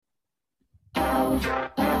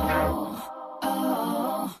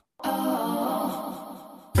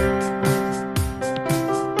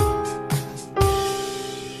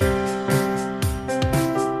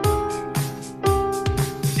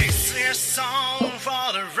This is a song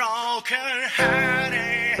for the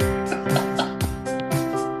broken-hearted.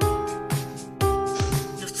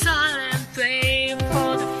 The silent flame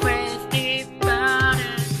for the crazy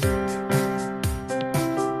burning.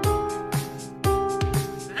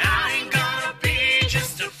 I ain't gonna be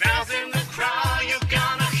just a voice in the crowd. You're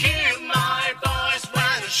gonna hear my voice when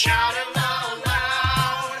I shout it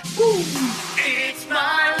loud. It's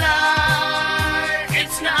my life.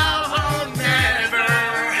 It's now or never.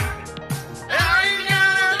 I'm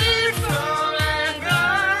gonna live forever.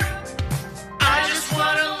 I just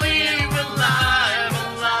wanna live alive.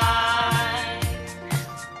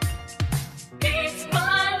 It's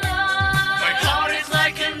my life. My heart is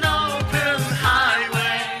like an open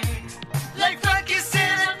highway. Like Frankie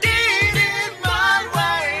said, I did it my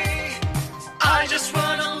way. I just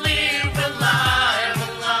wanna live alive.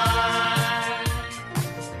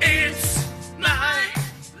 It's my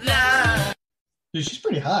life. Dude, she's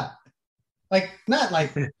pretty hot. Like, not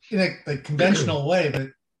like in a conventional way, but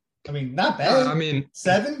I mean, not bad. I mean,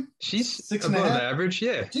 7? she's 6 and a above half? average.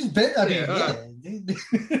 Yeah, She's bit. I mean, Yeah, dude.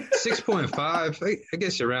 6.5. I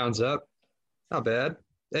guess it rounds up. Not bad.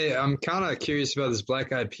 Hey, I'm kind of curious about this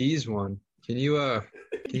Black Eyed Peas one. Can you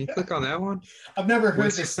click on that one? I've never heard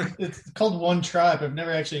What's- this. It's called One Tribe. I've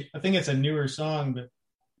never actually. I think it's a newer song, but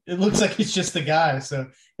it looks like it's just the guy. So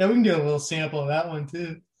yeah, we can do a little sample of that one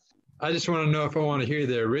too. I just want to know if I want to hear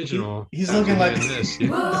the original. He's after looking like- hearing this. Yeah,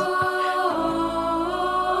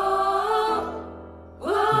 she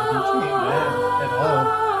ain't bad at all.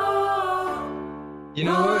 You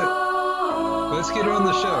know what? Let's get her on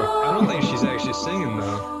the show. I don't think she's actually singing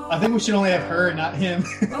though. I think we should only have her, not him.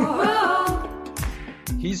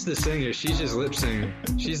 He's the singer. She's just lip singing.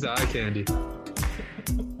 She's the eye candy.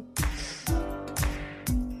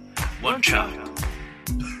 One shot.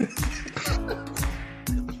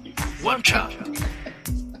 One shot.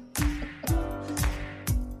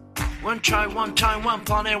 One try, one time, one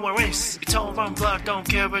planet, one race. It's all one blood, don't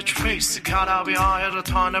care what you face. Caught out behind at a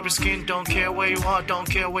ton of your skin. Don't care where you are, don't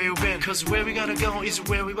care where you've been. Cause where we gotta go is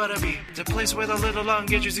where we gotta be. The place where the little lung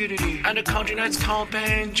gets you unity. And the country nights called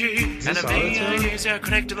PNG. And this the main Autotune? ideas are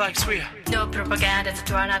connected like Swear. No propaganda to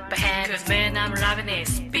turn up a hand. Cause man, I'm loving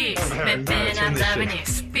this. Peace. Oh, Man, turn I'm this loving shit.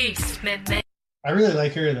 this. Peace. Man. I really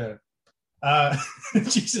like her though.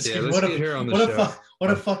 Jesus, Yeah, Christ, let's get her on the what show. A what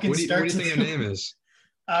a fucking What do start you to think her name is?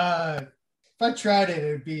 If I tried it,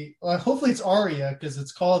 it would be hopefully it's Aria because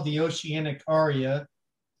it's called the Oceanic Aria.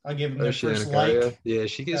 I'll give them their first Oceanic Aria. like. Yeah,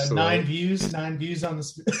 she gets the 9 like. views. 9 views on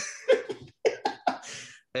this.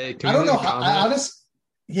 Hey, can I we don't know leave a how. comment? I honest.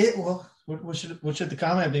 Yeah. Well, what should the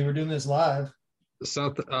comment be? We're doing this live.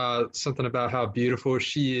 Something about how beautiful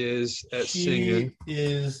she is at She singing.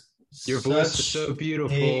 is. Your voice is such so a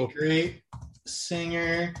beautiful. great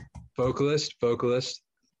singer. Vocalist.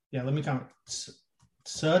 Yeah. Let me comment.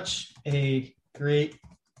 Such a great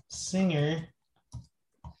singer.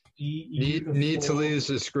 Need to Beautiful. lose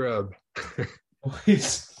the scrub.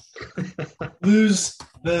 Always lose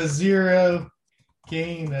the zero,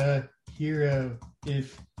 gain a hero,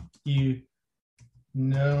 if you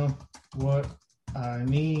know what I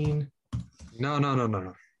mean. No.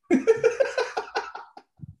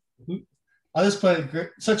 I'll just put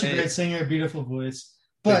such a Hey. great singer, beautiful voice.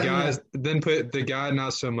 The But guys then put the guy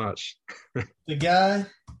not so much. the guy,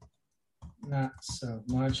 not so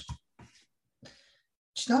much.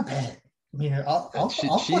 She's not bad. I mean, I'll She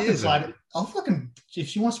fucking isn't. slide it. I'll fucking if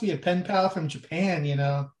she wants to be a pen pal from Japan, you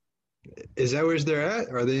know. Is that where they're at?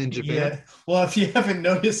 Are they in Japan? Yeah. Well, if you haven't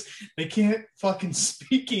noticed, they can't fucking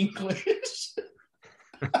speak English.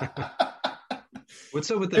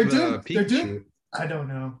 What's up with They're the doing- they're Pikachu? doing- I don't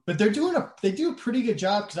know, but they do a pretty good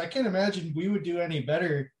job because I can't imagine we would do any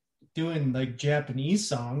better doing like Japanese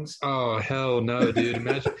songs. Oh hell no, dude!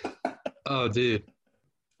 Imagine. Oh, dude.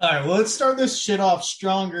 All right, well, let's start this shit off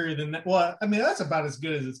stronger than that. Well, I mean, that's about as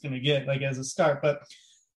good as it's gonna get, like as a start. But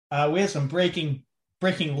we had some breaking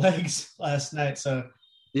legs last night, so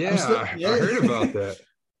Yeah, I heard about that.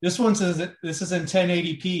 this one says that this is in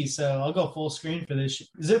 1080p, so I'll go full screen for this.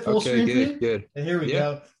 Is it full Okay, screen for you? good. And here we Yeah.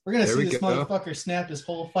 go. We're gonna There see we this go. motherfucker snap his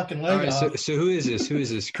whole fucking All leg right, off. so who is this? Who is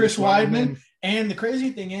this? Chris Weidman. And the crazy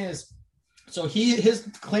thing is, so his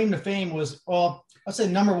claim to fame was, well, I'll say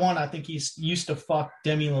number one. I think he's used to fuck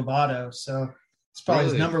Demi Lovato, so it's probably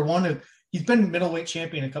his Really? number one. He's been middleweight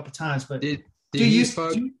champion a couple times, but Did dude he used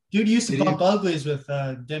fuck? dude used to did he- bump uglies with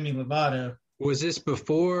Demi Lovato. Was this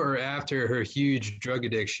before or after her huge drug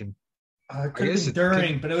addiction? It could have guess been it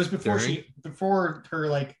during, could- but it was before during? before her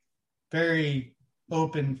like very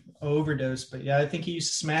open overdose. But yeah, I think he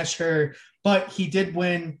used to smash her. But he did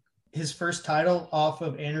win his first title off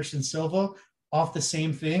of Anderson Silva off the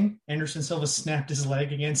same thing. Anderson Silva snapped his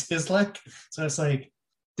leg against his leg. So it's like,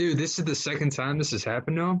 Dude, this is the second time this has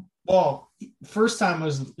happened to him? well, first time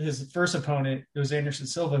was his first opponent. It was Anderson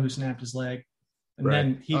Silva who snapped his leg. And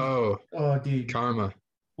then he, Oh, dude. karma.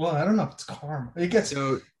 Well, I don't know if it's karma. It gets,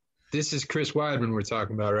 So this is Chris Weidman we're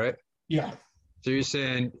talking about, right? yeah. So you're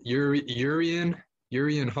saying Urian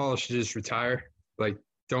Hall should just retire? Like,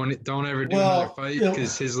 don't ever do Well, another fight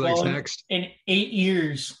because his leg's next? In 8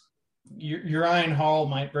 years, Urian Hall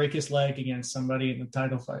might break his leg against somebody in the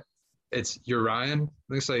title fight. It's Urian?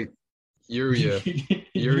 Looks like Uria.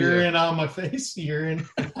 Urine on my face. Urine.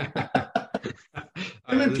 All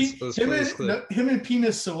right, let's play this clip. Him and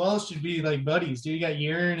Penis Sewell should be like buddies, dude. You got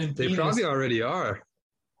urine and They penis. probably already are.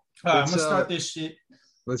 I'm Let's, gonna start this shit.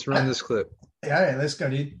 Let's run this clip. Yeah, all right, let's go,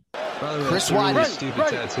 dude. By the way, Chris it's a really Weidman. stupid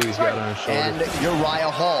tattoo he's got on his shoulder. And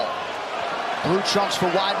Uriah Hall. Blue trunks for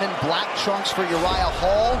Weidman, black trunks for Uriah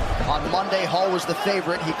Hall. On Monday, Hall was the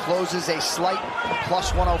favorite. He closes a slight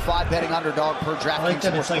plus 105 betting underdog per DraftKings. I like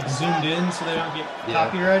that it's like zoomed in so they don't get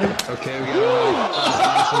copyrighted. Okay, we got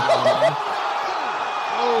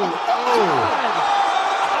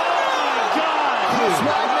Chris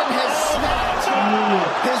Weidman has snapped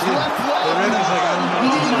his left leg.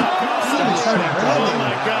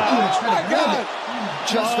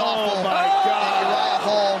 Just off of Uriah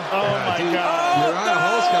Hall. Uriah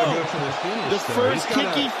Hall's got to go for the finish. The first kick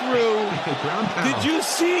he threw. Did you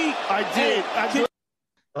see? I did.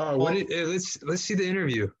 Oh, let's see the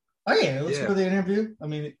interview. Oh yeah, let's go to the interview. I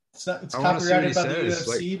mean, it's I wanna see what he copyrighted by the says,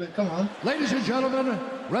 UFC, but come on. Ladies and gentlemen,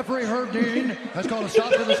 referee Herb Dean has called a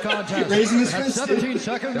stop to this contest. Raising his At fist. 17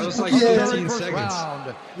 seconds. That was like of the 15 very first seconds.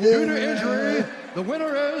 round. Due to injury, the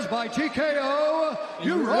winner is by TKO,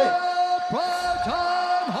 Uriah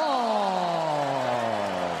Primetime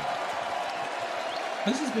Hall.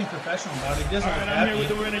 This is being professional about it. He doesn't All right, look I'm here with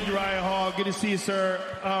happy. the winner, Uriah Hall. Good to see you, sir.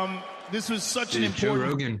 This was such an Dude, Joe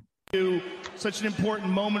important Rogan. such an important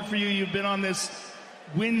moment for you. You've been on this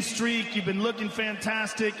win streak. You've been looking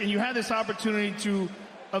fantastic, and you had this opportunity to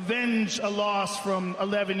avenge a loss from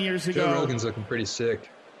 11 years ago. Joe Rogan's looking pretty sick.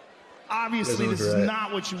 Obviously, Doesn't this look is right.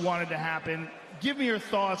 not what you wanted to happen. Give me your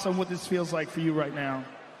thoughts on what this feels like for you right now.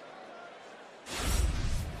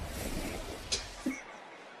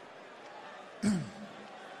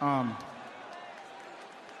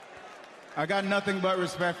 I got nothing but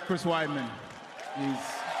respect for Chris Weidman.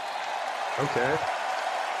 Okay.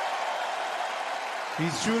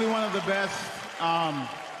 He's truly one of the best.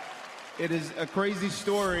 It is a crazy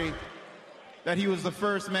story that he was the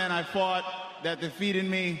first man I fought that defeated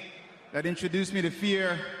me, that introduced me to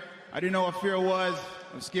fear. I didn't know what fear was.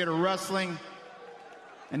 I was scared of wrestling.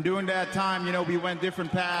 And during that time, you know, we went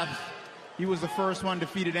different paths. He was the first one,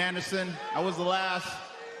 defeated Anderson. I was the last.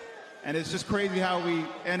 And it's just crazy how we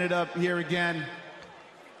ended up here again.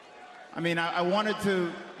 I mean, I wanted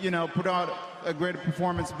to, you know, put out a great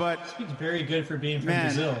performance, but He's very good for being from man,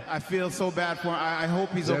 Brazil. I feel so bad for him. I hope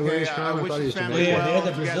he's Is that where okay. he's from? I I wish thought he his was family Jamaican. well. Yeah, they had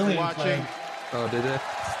the If you guys are Brazilian watching. flag. Oh, did they?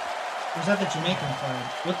 Where's that the Jamaican flag?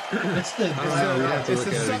 What's the? I don't know. We have to It's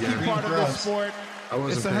look the at it sucky again. part of the Gross. sport. I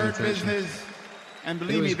wasn't It's a paying hurt attention. business. And It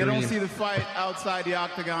believe me, was they don't green. see the fight outside the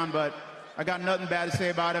octagon, but I got nothing bad to say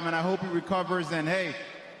about him, and I hope he recovers. And hey,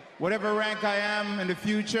 whatever rank I am in the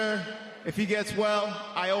future, if he gets well,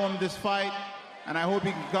 I owe him this fight, and I hope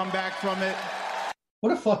he can come back from it.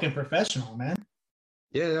 What a fucking professional, man.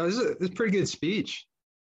 Yeah, that was a pretty good speech.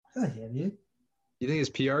 Hell yeah, dude. You think his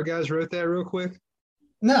PR guys wrote that real quick?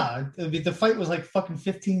 No, I mean, the fight was like fucking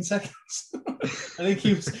 15 seconds. I think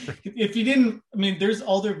he was. If you didn't, I mean, there's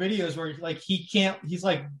other videos where like he can't. He's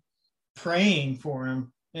like praying for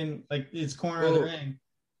him in like his corner of the Well, ring.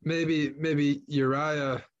 Maybe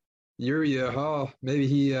Uriah Hall. Maybe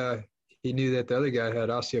he knew that the other guy had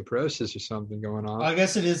osteoporosis or something going on. I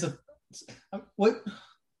guess it is a.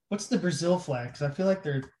 What's the Brazil flag? 'Cause I feel like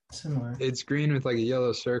they're similar. It's green with like a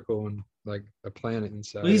yellow circle and like a planet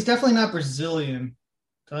inside. Well, he's definitely not Brazilian.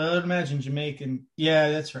 So I would imagine Jamaican. Yeah,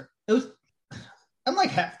 that's right. I'm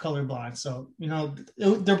like half colorblind, so you know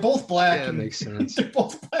they're both black. Yeah, that and, makes sense. They're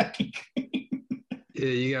both black and green. Yeah,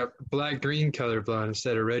 you got black green colorblind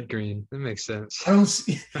instead of red green. That makes sense. I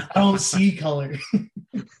don't see color.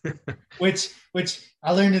 which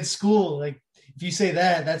I learned in school. Like if you say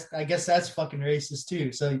that, I guess that's fucking racist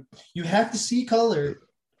too. So you have to see color,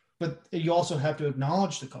 but you also have to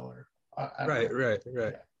acknowledge the color. I don't know. Right.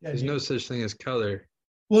 Yeah, There's no such thing as color.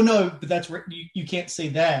 Well, no, but that's where you can't say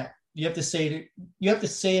that You have to say it. You have to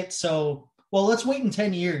say it. So, well, let's wait in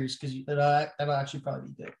 10 years because that'll actually probably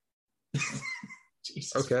be good.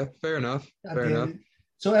 Jesus. Okay, fair enough. God Fair damn enough. it.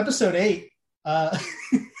 So episode 8.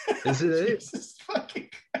 Is it 8? Jesus fucking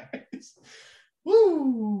Christ.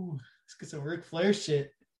 Woo! Let's get some Ric Flair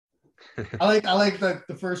shit. I like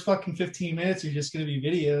the first fucking 15 minutes are just gonna be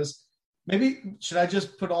videos. Maybe should I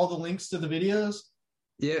just put all the links to the videos?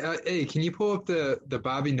 Yeah. Hey, can you pull up the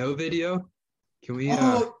Bobby No video? Can we?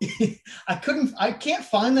 Oh, I can't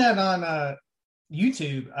find that on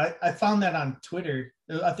YouTube. I found that on Twitter.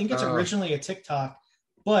 I think it's originally a TikTok,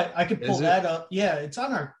 but I could pull that up. Yeah, it's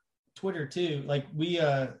on our Twitter too. Like we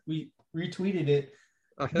retweeted it.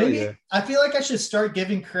 Oh, Maybe yeah. I feel like I should start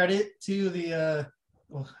giving credit to the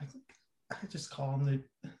I just call them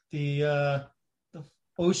the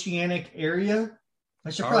Oceanic area. I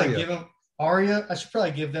should probably Aria. give them Aria. I should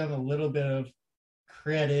probably give them a little bit of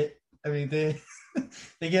credit. I mean, they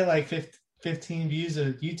get like 15 views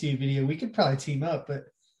of YouTube video. We could probably team up, but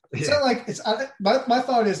it's not like it's. My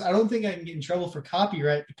thought is I don't think I can get in trouble for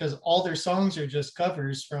copyright because all their songs are just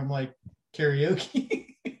covers from like karaoke.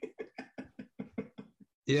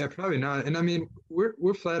 Yeah, probably not. And I mean,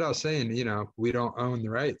 we're flat out saying, we don't own the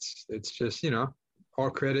rights. It's just, all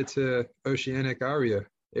credit to Oceanic area.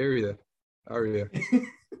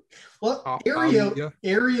 Well,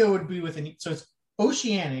 area would be with an so it's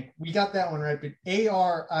Oceanic. We got that one right, but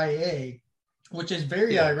ARIA, which is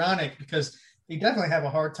very ironic because they definitely have a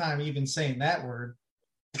hard time even saying that word.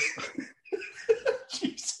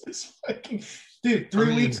 Jesus fucking dude,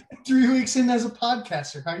 3 weeks in as a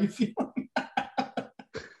podcaster. How are you feeling?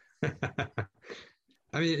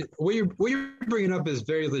 I mean, what you're bringing up is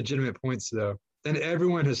very legitimate points, though, and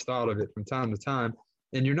everyone has thought of it from time to time,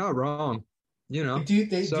 and you're not wrong. They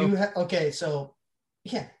do have okay. So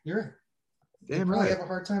yeah, you're right. They Damn probably right. have a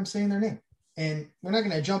hard time saying their name, and we're not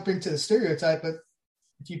going to jump into the stereotype, but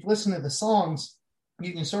if you've listened to the songs,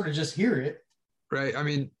 you can sort of just hear it. Right. I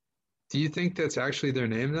mean, do you think that's actually their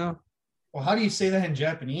name, though? Well, how do you say that in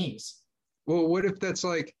Japanese? Well, what if that's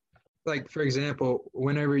like for example,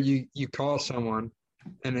 whenever you call someone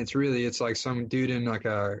and it's like some dude in like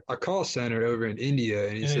a call center over in India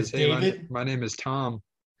and he says, "Hey, my name is Tom."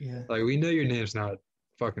 Yeah. Like, we know your name's not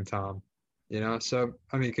fucking Tom, So,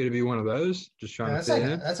 I mean, could it be one of those? Just trying to fit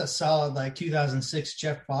in? That's a solid like 2006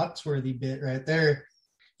 Jeff Foxworthy bit right there.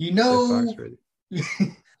 You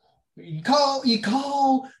call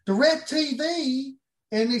Direct TV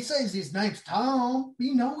and it says his name's Tom.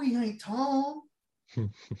 You know he ain't Tom.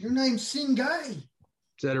 Your name's Singay. Is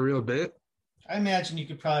that a real bit? I imagine you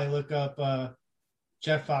could probably look up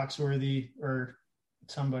Jeff Foxworthy or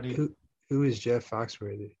somebody. Who is Jeff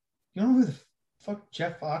Foxworthy? You don't know who the fuck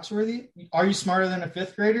Jeff Foxworthy? Are You Smarter Than a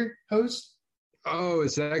Fifth Grader host? Oh,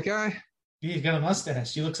 is that guy? He's got a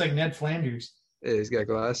mustache. He looks like Ned Flanders. Yeah, he's got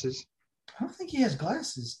glasses. I don't think he has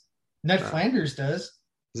glasses. Ned Flanders does.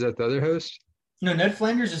 Is that the other host? No, Ned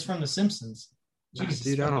Flanders is from The Simpsons. Jesus,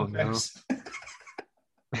 dude, I don't know.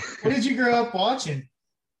 What did you grow up watching?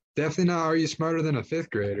 Definitely not Are You Smarter Than a Fifth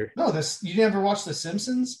Grader? No, you never watched The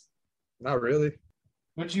Simpsons? Not really.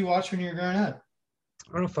 What did you watch when you were growing up?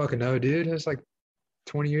 I don't fucking know, dude. It was like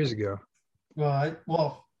 20 years ago.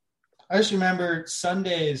 Well, I just remember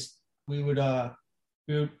Sundays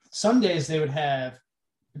Sundays they would have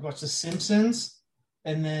we'd watch The Simpsons,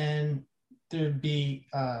 and then there'd be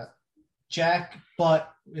Jack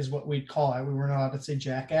Butt is what we'd call it. We weren't allowed to say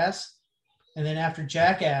Jackass. And then after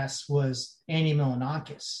Jackass was Andy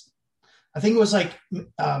Milonakis. I think it was like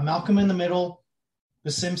Malcolm in the Middle,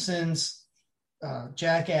 The Simpsons,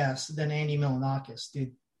 Jackass, then Andy Milonakis.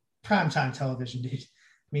 Dude, primetime television, dude.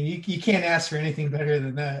 I mean, you can't ask for anything better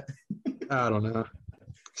than that. I don't know.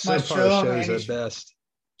 My show, shows at best.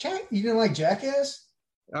 You didn't like Jackass?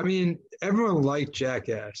 I mean, everyone liked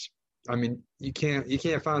Jackass. I mean, you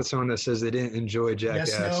can't find someone that says they didn't enjoy Jackass.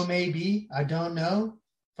 Yes, no, maybe. I don't know.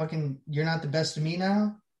 Fucking, you're not the best of me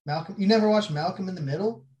now? Malcolm, you never watched Malcolm in the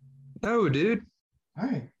Middle? No, dude. All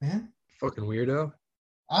right, man. Fucking weirdo.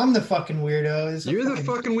 I'm the fucking weirdo. You're the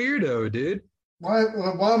fucking weirdo, dude. Why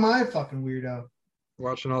am I a fucking weirdo?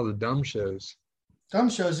 Watching all the dumb shows. Dumb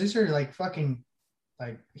shows, these are like fucking,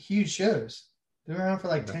 like, huge shows. They've been around for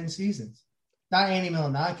like 10 seasons. Not Andy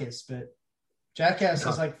Milonakis, but Jackass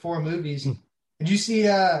has like 4 movies. Did you see,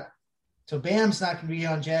 so Bam's not going to be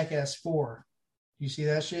on Jackass 4. You see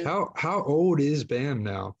that shit? How old is Bam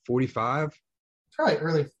now? 45?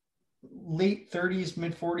 Probably late 30s,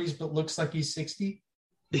 mid 40s, but looks like he's 60.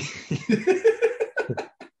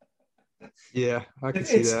 Yeah, I can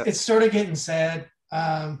see that. It's sort of getting sad.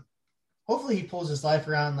 Hopefully he pulls his life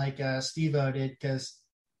around like Steve-O did, because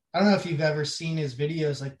I don't know if you've ever seen his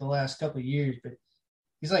videos like the last couple of years, but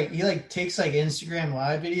he takes like Instagram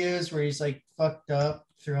live videos where he's like fucked up,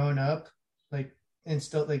 thrown up, like and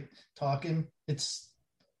still like talking. It's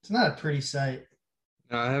not a pretty sight.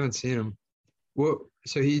 No, I haven't seen him. Well,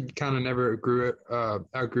 so he kind of never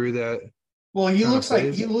outgrew that. Well, he looks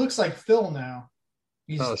like Phil now.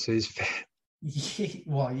 So he's fat.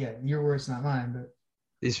 Well, yeah, your words, not mine, but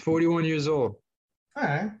he's 41 years old. All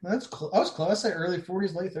right, that's I was close. I said early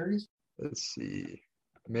 40s, late 30s. Let's see.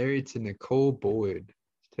 Married to Nicole Boyd.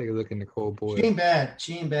 Let's take a look at Nicole Boyd. She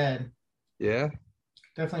ain't bad. Yeah.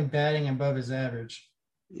 Definitely batting above his average.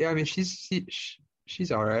 Yeah, I mean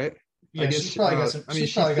she's all right. Yeah, she's probably got some.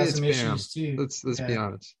 She's probably got some issues too. Let's be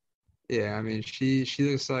honest. Yeah, I mean she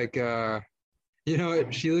looks like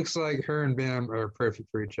she looks like her and Bam are perfect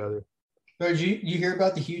for each other. So did you hear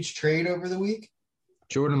about the huge trade over the week?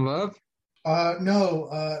 Jordan Love?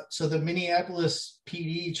 No. So the Minneapolis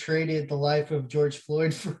PD traded the life of George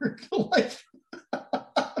Floyd for the life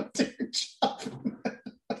of Derek Chauvin.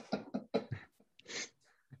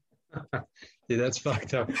 Yeah, that's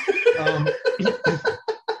fucked up.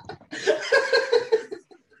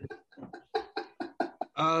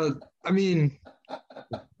 I mean,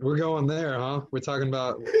 we're going there, huh? We're talking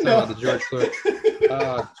about the George Floyd.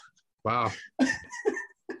 Wow.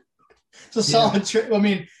 It's a solid trade. I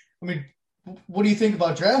mean, what do you think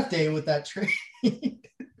about draft day with that trade?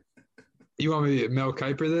 You want me to Mel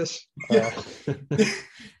Kiper this? Yeah.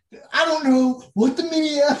 I don't know what the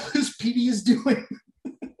Minneapolis PD is doing.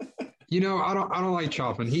 I don't like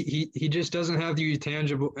Chauvin. He just doesn't have the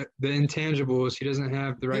intangibles. He doesn't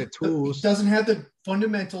have the right tools. He doesn't have the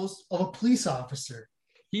fundamentals of a police officer.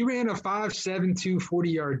 He ran a 5.72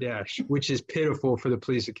 40-yard dash, which is pitiful for the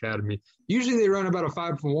police academy. Usually they run about a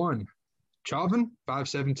 5.1. Chauvin,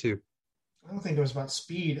 5.72. I don't think it was about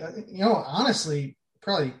speed. Honestly,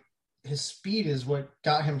 probably his speed is what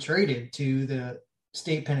got him traded to the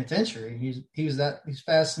state penitentiary. He's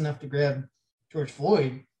fast enough to grab George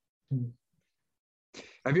Floyd.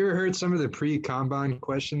 Have you ever heard some of the pre-combine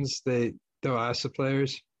questions they'll ask the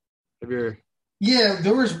players? Yeah,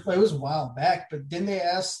 it was a while back, but then they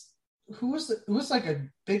asked it was like a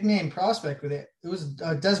big name prospect with it. It was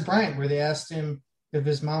Des Bryant, where they asked him if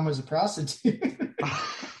his mom was a prostitute.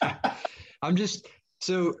 Have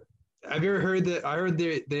you ever heard that? I heard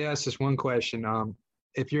they asked this one question.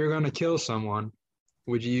 If you're going to kill someone,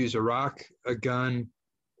 would you use a rock, a gun,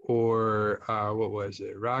 or what was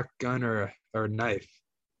it? Rock, gun, or a knife?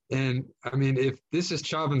 And I mean, if this is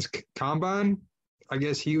Chauvin's combine, I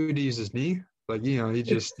guess he would use his knee. Like, he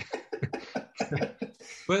just.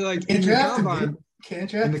 But like in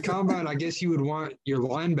the combine, I guess you would want your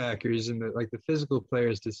linebackers and the physical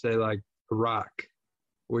players to say like a rock,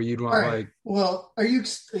 where you'd want right. Well,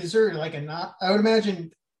 is there like I would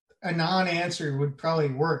imagine a non-answer would probably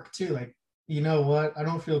work too. Like, you know what? I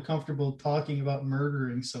don't feel comfortable talking about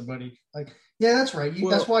murdering somebody. Like, yeah, that's right.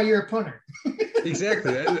 That's why you're a punter.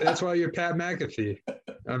 Exactly. That's why you're Pat McAfee.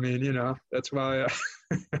 I mean, that's why.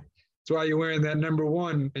 That's why you're wearing that number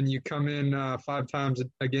 1 and you come in 5 times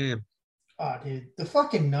a game. Oh, dude, the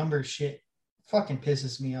fucking number shit fucking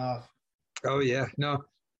pisses me off. Oh yeah, no,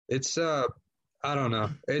 it's I don't know.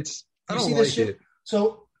 I don't like it.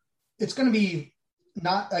 So it's going to be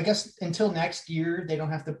not. I guess until next year they don't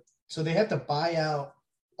have to. So they have to buy out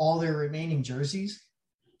all their remaining jerseys.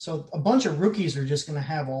 So a bunch of rookies are just going to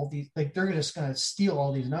have all these. Like they're just going to steal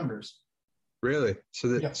all these numbers. Really? So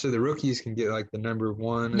the rookies can get like the number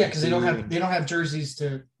 1. Yeah, because they don't have jerseys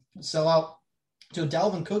to sell out. So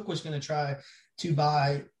Dalvin Cook was going to try to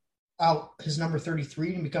buy out his number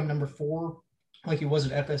 33 and become number 4, like he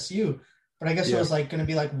was at FSU. But I guess it was like going to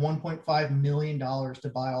be like $1.5 million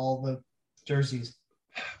to buy all the jerseys.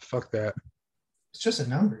 Fuck that. It's just a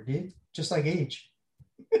number, dude. Just like age.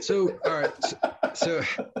 So all right. So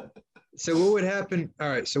what would happen? All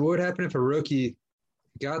right. So what would happen if a rookie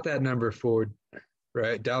got that number 4,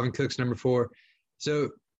 right? Dalvin Cook's number 4. So,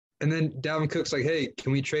 and then Dalvin Cook's like, hey,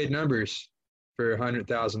 can we trade numbers for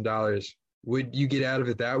 $100,000? Would you get out of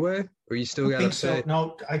it that way? Or you still got to say? So.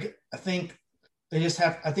 No, I think they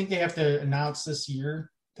have to announce this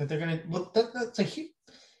year that they're going to, well,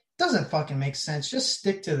 doesn't fucking make sense. Just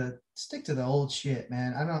stick to the old shit,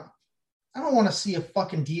 man. I don't want to see a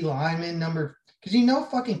fucking D lineman number,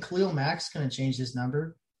 because fucking Khalil Mack's going to change his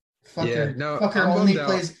number.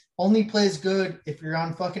 Fucker only plays good if you're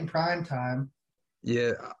on fucking prime time.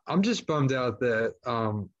 Yeah, I'm just bummed out that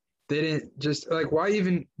they didn't just like why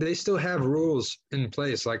even they still have rules in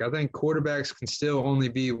place. Like I think quarterbacks can still only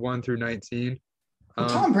be 1 through 19.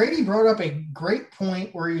 Tom Brady brought up a great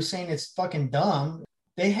point where he was saying it's fucking dumb.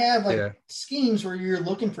 They have schemes where you're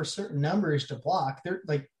looking for certain numbers to block. They're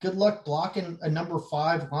like, good luck blocking a number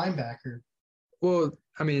 5 linebacker. Well,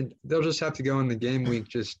 I mean, they'll just have to go in the game week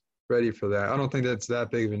just ready for that. I don't think that's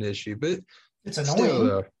that big of an issue, but it's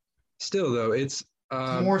annoying. Still though, it's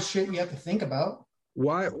more shit you have to think about.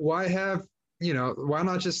 Why have, why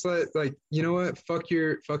not just let, like, you know what, fuck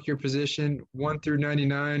your position 1 through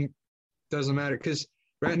 99, doesn't matter, because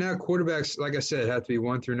right now quarterbacks, like I said, have to be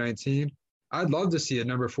 1 through 19. I'd love to see a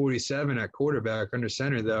number 47 at quarterback under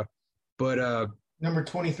center though, but number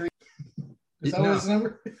 23. Is that his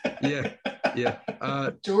number? Yeah.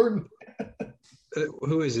 Jordan.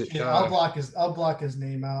 Who is it? Yeah, I'll block his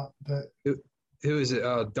name out. But who is it?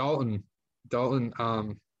 Dalton. Dalton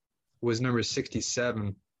was number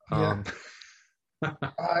 67.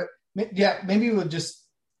 Maybe we'll just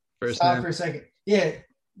stop name. for a second. Yeah,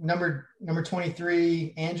 number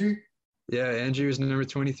 23, Andrew. Yeah, Andrew was number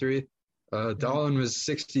 23. Dalton was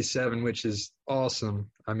 67, which is awesome.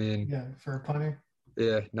 I mean, for a punter.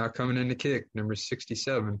 Yeah, not coming in to kick, number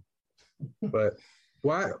 67. But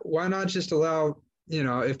why not just allow,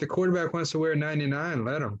 if the quarterback wants to wear 99,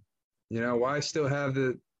 let him. Why still have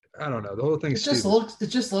I don't know. The whole thing's stupid. It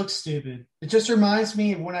just looks stupid. It just reminds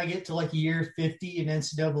me of when I get to like year 50 in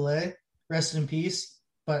NCAA, rest in peace.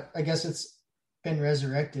 But I guess it's been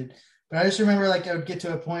resurrected. But I just remember like I would get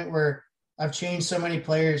to a point where I've changed so many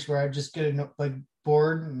players where I just get like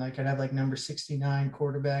bored and like I'd have like number 69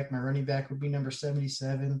 quarterback. My running back would be number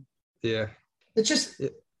 77. Yeah. It's just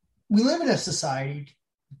we live in a society,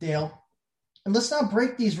 Dale, and let's not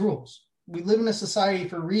break these rules. We live in a society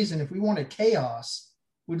for a reason. If we wanted chaos,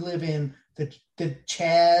 we'd live in the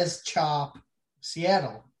Chaz Chop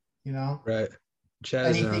Seattle, Right. Chaz.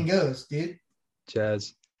 Anything goes, dude.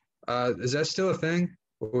 Chaz. Is that still a thing?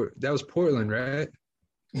 That was Portland, right?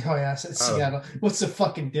 Oh, yeah, it's Seattle. What's the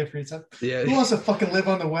fucking difference? Yeah. Who wants to fucking live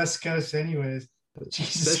on the West Coast anyways?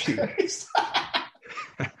 Jesus Christ.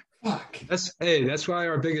 Fuck. That's why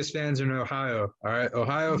our biggest fans are in Ohio, all right?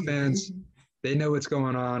 Ohio fans, they know what's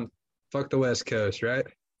going on. Fuck the West Coast, right?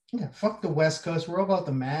 Yeah, fuck the West Coast. We're all about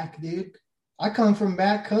the MAC, dude. I come from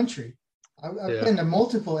MAC country. I've been to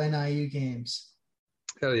multiple NIU games.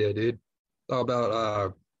 Hell yeah, dude. All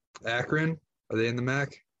about Akron. Are they in the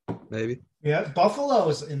MAC? Maybe. Yeah,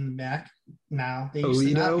 Buffalo's in the MAC now. They used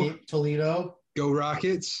to not be. Toledo. Go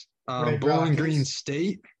Rockets. Bowling Green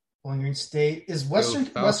State. Bowling Green State. Is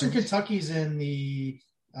Western Kentucky's in the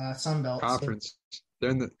Sun Belt? Conference. They're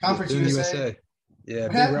in the Conference USA. Yeah,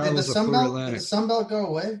 did the Sun Belt go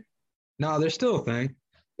away? No, they're still a thing.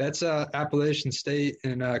 That's Appalachian State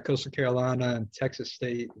and Coastal Carolina and Texas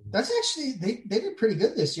State. That's actually they did pretty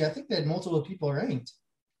good this year. I think they had multiple people ranked.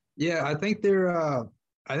 Yeah, I think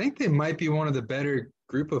they might be one of the better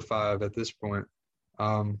group of 5 at this point.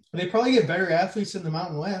 They probably get better athletes in the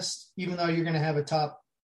Mountain West, even though you're going to have a top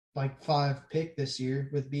 5 pick this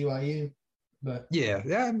year with BYU. But yeah,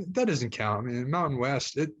 that doesn't count. I mean, Mountain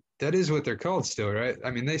West, that is what they're called still, right?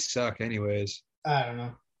 I mean, they suck anyways. I don't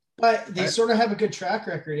know. But they sort of have a good track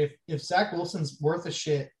record. If Zach Wilson's worth a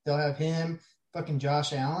shit, they'll have him, fucking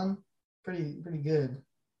Josh Allen. Pretty good.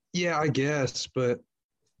 Yeah, I guess, but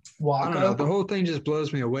Waka. I don't know. The whole thing just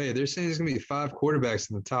blows me away. They're saying there's going to be 5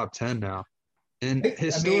 quarterbacks in the top 10 now. And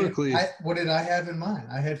historically – what did I have in mind?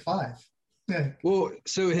 I had 5. Well,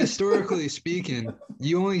 so historically speaking,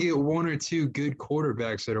 you only get 1 or 2 good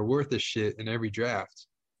quarterbacks that are worth a shit in every draft.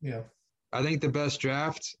 Yeah. I think the best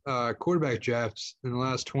quarterback drafts in the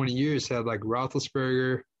last 20 years had like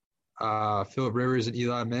Roethlisberger, Phillip Rivers, and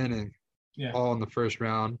Eli Manning, all in the first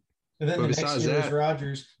round. And then the next year was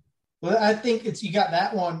Rodgers. Well, I think you got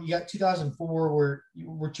that one. You got 2004 where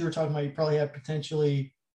what you were talking about. You probably have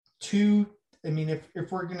potentially 2. I mean,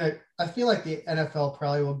 if we're gonna, I feel like the NFL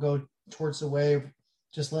probably will go towards the way of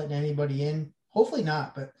just letting anybody in. Hopefully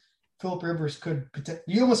not, but Phillip Rivers could.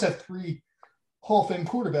 You almost have 3 Hall of Fame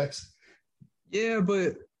quarterbacks. Yeah,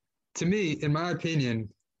 but to me, in my opinion,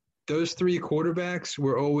 those 3 quarterbacks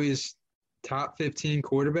were always top 15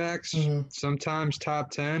 quarterbacks, sometimes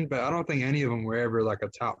top 10, but I don't think any of them were ever like a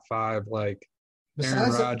top 5, like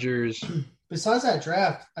Aaron Rodgers. Besides that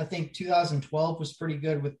draft, I think 2012 was pretty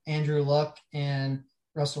good with Andrew Luck and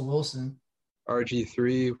Russell Wilson.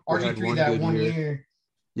 RG3 that one year.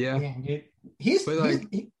 Yeah. Man, dude. He's 5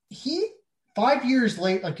 years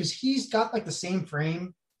late, like, because he's got like the same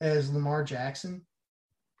frame as Lamar Jackson.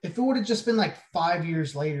 If it would have just been like 5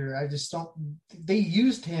 years later, I just don't. They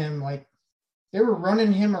used him like they were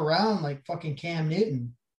running him around like fucking Cam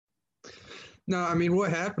Newton. No, I mean, what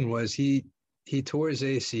happened was he tore his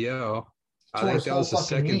ACL. I think that was the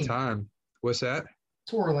second time. What's that?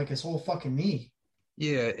 Tore like his whole fucking knee.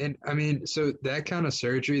 Yeah, and I mean, so that kind of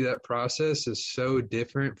surgery, that process is so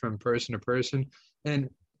different from person to person. And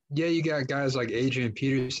yeah, you got guys like Adrian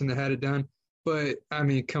Peterson that had it done, but I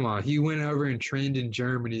mean, come on, he went over and trained in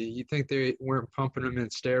Germany. You think they weren't pumping him in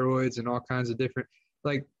steroids and all kinds of different,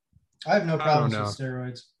 like, I have no I don't problems with know.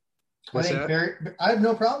 steroids. What's that? I have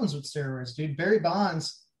no problems with steroids, dude. Barry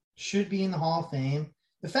Bonds should be in the Hall of Fame.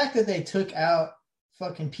 The fact that they took out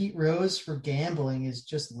fucking Pete Rose for gambling is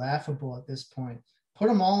just laughable at this point. Put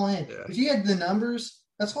them all in. Yeah. If you had the numbers,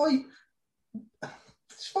 that's all you.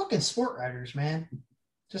 It's fucking sport writers, man.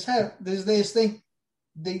 Just have they just think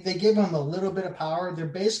they give them a little bit of power. They're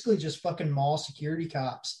basically just fucking mall security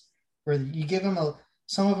cops. Where you give them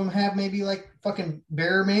some of them have maybe like fucking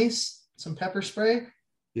bear mace, some pepper spray.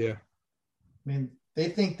 Yeah. I mean, they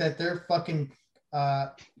think that they're fucking.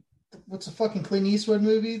 What's a fucking Clint Eastwood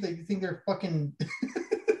movie? They think they're fucking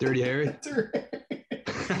Dirty Harry.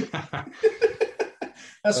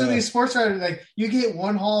 That's what these sports writers like. You get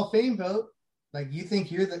one Hall of Fame vote, like you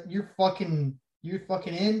think you're fucking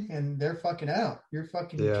in, and they're fucking out. You're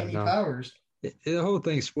fucking Kenny Powers. The whole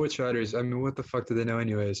thing, sports writers. I mean, what the fuck do they know,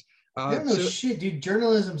 anyways? They don't know shit, dude.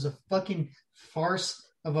 Journalism's a fucking farce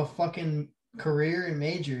of a fucking career and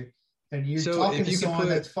major, and you're talking to someone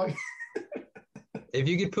that's fucking. If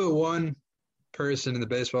you could put one person in the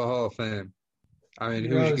Baseball Hall of Fame, I mean,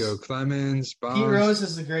 who would you go? Clemens, Bonds? Pete Rose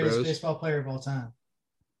is the greatest baseball player of all time.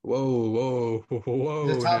 Whoa.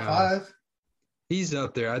 The top 5. He's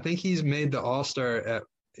up there. I think he's made the All-Star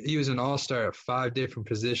he was an All-Star at 5 different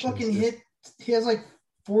positions. He has like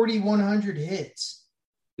 4,100 hits.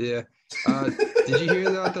 Yeah. Did you hear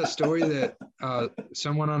about that story that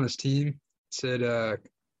someone on his team said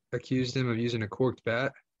accused him of using a corked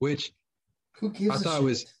bat, which who gives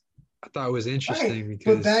I thought was interesting, right.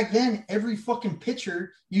 because but back then every fucking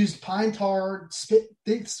pitcher used pine tar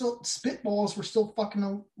spitballs were still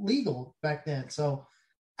fucking illegal back then. So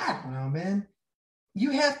I don't know, man.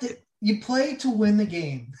 You play to win the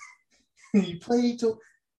game. You play to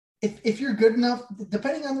if you're good enough,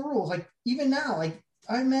 depending on the rules. Like even now, like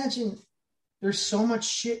I imagine there's so much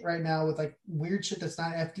shit right now with like weird shit that's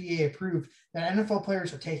not FDA approved that NFL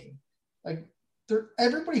players are taking. Like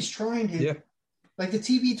everybody's trying to like the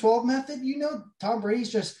TB12 method, Tom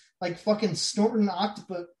Brady's just like fucking snorting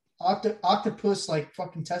octopus like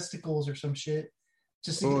fucking testicles or some shit.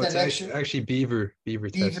 Just to get that extra. Actually, beaver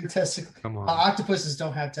testicles. Come on, octopuses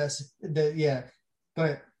don't have testicles. Yeah,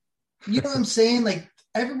 but you know what I'm saying? Like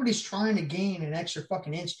everybody's trying to gain an extra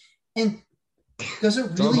fucking inch, and does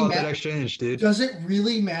it really matter? That extra inch, dude. Does it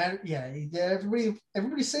really matter? Yeah,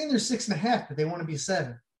 everybody's saying they're 6.5, but they want to be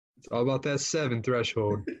 7. It's all about that 7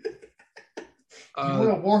 threshold. Do you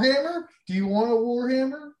want a Warhammer? Do you want a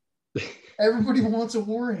Warhammer? Everybody wants a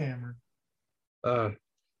Warhammer.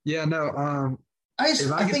 Yeah, no. I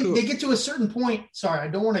think they get to a certain point. Sorry, I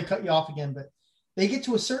don't want to cut you off again, but they get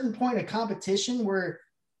to a certain point of competition where,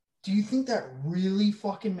 do you think that really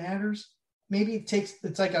fucking matters? Maybe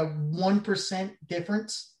it's like a 1%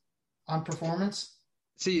 difference on performance.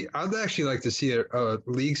 See, I'd actually like to see a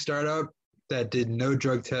league startup that did no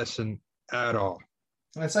drug testing at all.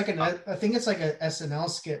 It's like I think it's like a SNL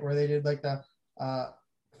skit where they did like the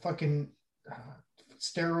fucking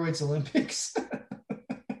steroids Olympics.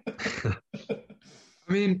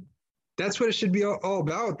 I mean, that's what it should be all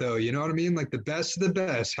about, though. You know what I mean? Like the best of the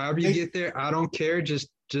best. However you get there, I don't care. Just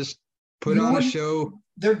put on a show.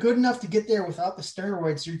 They're good enough to get there without the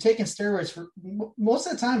steroids. You're taking steroids for most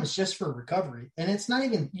of the time. It's just for recovery, and it's not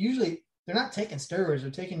even usually. They're not taking steroids.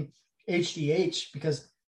 They're taking HGH because it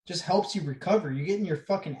just helps you recover. You're getting your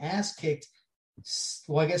fucking ass kicked.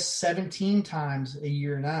 Well, I guess 17 times a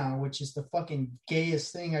year now, which is the fucking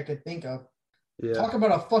gayest thing I could think of. Yeah. Talk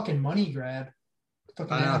about a fucking money grab.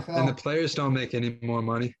 And the players don't make any more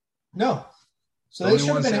money. No. So they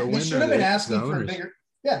should have been asking for a bigger.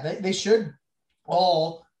 Yeah, they should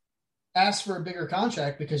all ask for a bigger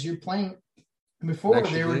contract because you're playing. Before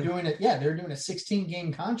they were doing it. Yeah, they were doing a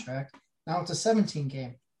 16-game contract. Now it's a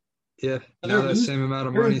 17-game. Yeah, so now the same amount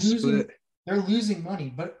of money split. They're losing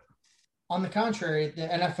money, but on the contrary, the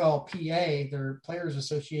NFLPA, their Players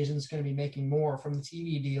Association, is going to be making more from the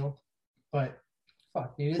TV deal. But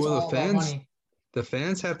fuck, dude, it's all about money. The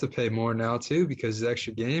fans have to pay more now too because the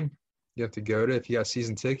extra game you have to go to if you got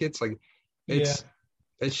season tickets. Like it's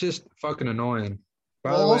just fucking annoying.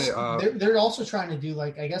 By the way, they're also trying to do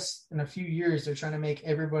like I guess in a few years they're trying to make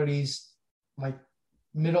everybody's like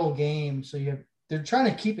middle game. So they're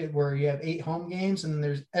trying to keep it where you have 8 home games and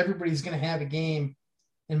then everybody's going to have a game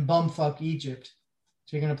in bumfuck Egypt.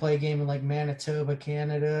 So you're going to play a game in like Manitoba,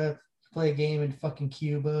 Canada. Play a game in fucking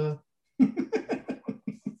Cuba.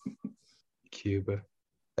 Cuba.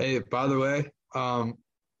 Hey, by the way,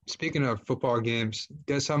 speaking of football games,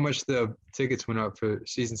 guess how much the tickets went up for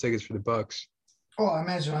season tickets for the Bucks? Oh, I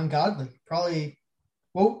imagine ungodly. Probably.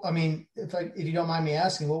 Well, I mean, if you don't mind me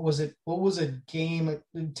asking, what was it? What was a game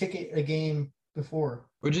before?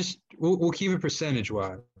 We'll keep it percentage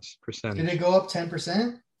wise. Percentage. Did it go up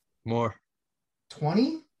 10%? More.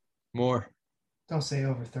 20? More. Don't say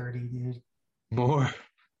over 30, dude. More.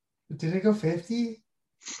 Did it go 50?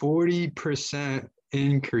 40%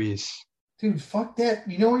 increase. Dude, fuck that.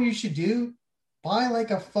 You know what you should do? Buy like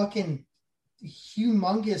a fucking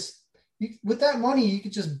humongous. With that money, you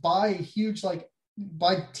could just buy a huge,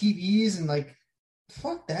 buy TVs and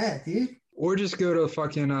fuck that, dude. Or just go to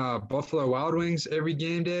fucking Buffalo Wild Wings every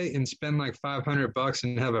game day and spend like $500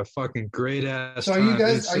 and have a fucking great ass So time. are you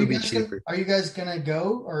guys gonna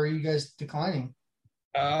go or are you guys declining?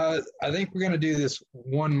 I think we're gonna do this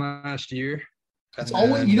one last year. It's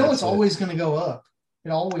always, it's always gonna go up. It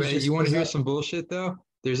always. Wait, you want to hear some bullshit though?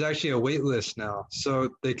 There's actually a wait list now, so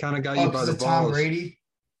they kind of got you by the balls. Tom Brady.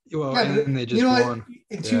 Well, yeah, and they just won.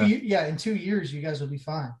 In 2 years, you guys will be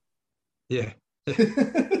fine. Yeah.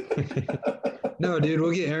 No, dude,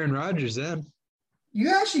 we'll get Aaron Rodgers then. You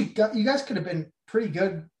guys could have been pretty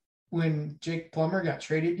good when Jake Plummer got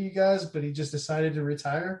traded to you guys, but he just decided to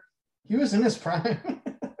retire. He was in his prime.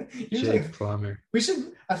 Jake Plummer.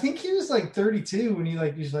 I think he was 32 when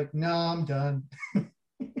he's like, no, I'm done.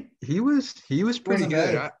 He was pretty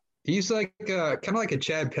good. He's like kind of like a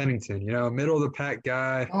Chad Pennington, middle of the pack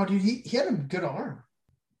guy. Oh, dude, he had a good arm.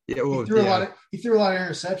 Yeah, well, he threw a lot of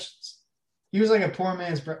interceptions. He was like a poor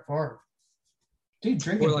man's Brett Favre. Dude,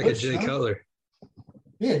 drinking or like a Jay Cutler.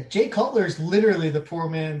 Yeah, Jay Cutler is literally the poor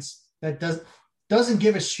man's that doesn't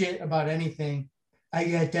give a shit about anything. I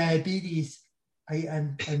got diabetes.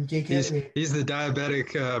 I'm Jay Cutler. He's the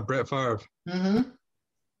diabetic Brett Favre. Mm-hmm.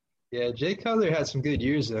 Yeah, Jay Cutler had some good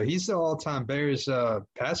years though. He's the all-time Bears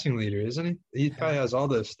passing leader, isn't he? He probably has all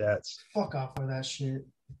those stats. Fuck off with that shit.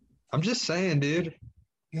 I'm just saying, dude.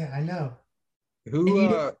 Yeah, I know. Who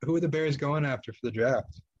are the Bears going after for the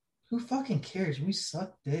draft? Who fucking cares? We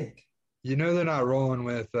suck dick. They're not rolling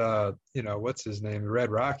with what's his name, the Red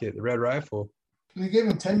Rocket, the Red Rifle. We gave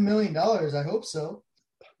him $10 million. I hope so.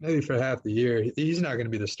 Maybe for half the year. He's not going to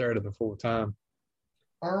be the starter the full time.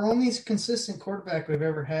 Our only consistent quarterback we've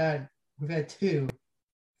ever had, we've had two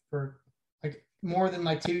for more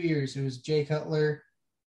than 2 years. It was Jay Cutler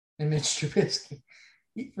and Mitch Trubisky.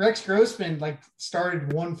 Rex Grossman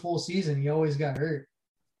started one full season. He always got hurt.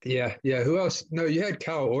 Yeah. Who else? No, you had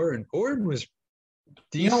Kyle Orton. Orton was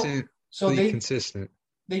decently consistent.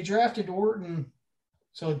 They drafted Orton.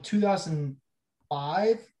 So in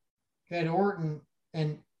 2005, they had Orton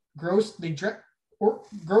and Grossman got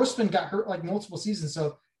hurt multiple seasons. So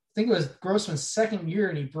I think it was Grossman's second year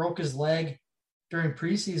and he broke his leg during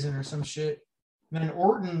preseason or some shit. And then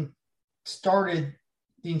Orton started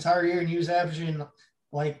the entire year and he was averaging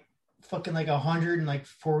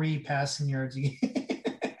 140 passing yards a game.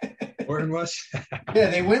 Orton was? Yeah,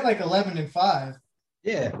 they went 11-5.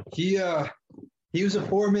 Yeah, he was a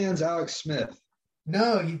poor man's Alex Smith.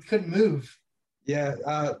 No, he couldn't move. Yeah,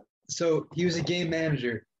 so he was a game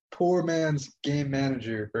manager. Poor man's game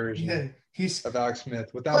manager version of Alex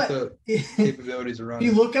Smith without the capabilities of running.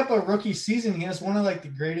 If you look up a rookie season, he has one of the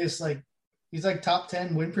greatest, he's top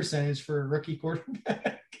 10 win percentage for a rookie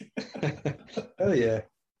quarterback. Oh, yeah.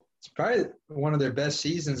 It's probably one of their best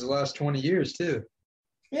seasons the last 20 years, too.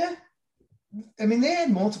 Yeah. I mean, they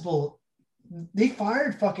had multiple – they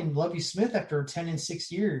fired fucking Lovie Smith after a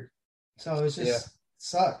 10-6 year. So it's just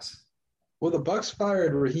sucks. Well, the Bucks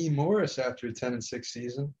fired Raheem Morris after a 10-6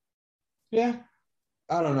 season. Yeah.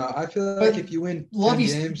 I don't know. I feel like if you win 10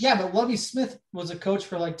 games. Yeah, but Lovie Smith was a coach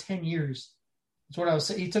for 10 years. That's what I was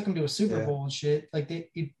saying. He took him to a Super Bowl and shit.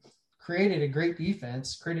 He created a great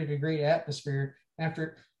defense, created a great atmosphere.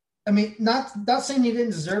 After, I mean, not saying he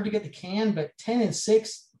didn't deserve to get the can, but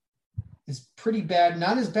 10-6 is pretty bad.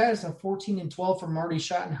 Not as bad as a 14-12 for Marty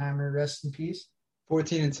Schottenheimer. Rest in peace.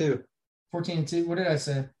 14-2. 14-2. What did I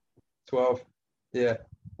say? 12. Yeah.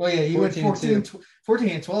 Well, yeah, you went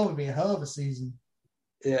 14-12 would be a hell of a season.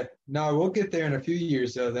 Yeah. No, we'll get there in a few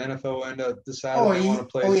years, though. The NFL will end up deciding they want to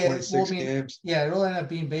play 26 games. Yeah, it'll end up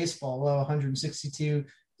being baseball. Well, 162.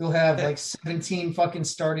 They'll have 17 fucking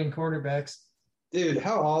starting quarterbacks. Dude,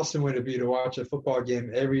 how awesome would it be to watch a football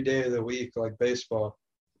game every day of the week like baseball?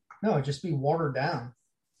 No, it'd just be watered down.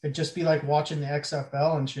 It'd just be like watching the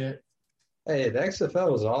XFL and shit. Hey, the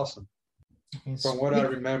XFL was awesome. From what I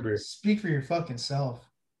remember. Speak for your fucking self.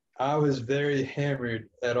 I was very hammered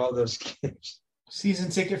at all those games.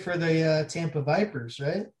 Season ticket for the Tampa Vipers,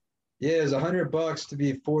 right? Yeah, it was $100 to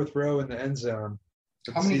be fourth row in the end zone.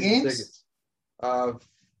 How many games? Tickets.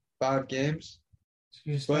 5 games.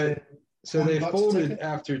 But so they folded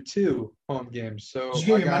after 2 home games. So did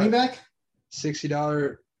you get your money back?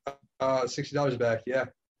 $60 back. Yeah.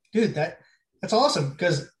 Dude, that's awesome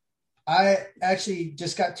because I actually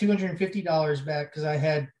just got $250 back because I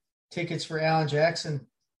had tickets for Alan Jackson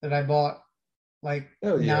that I bought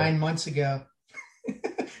 9 months ago.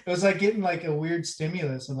 It was like getting like a weird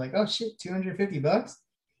stimulus. I'm like, oh shit, $250?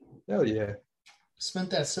 Hell yeah.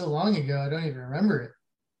 Spent that so long ago, I don't even remember it.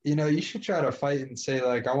 You should try to fight and say,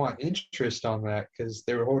 like, I want interest on that because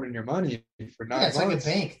they were holding your money for 9 months. Yeah, it's like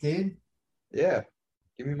a bank, dude. Yeah.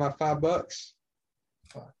 Give me my $5.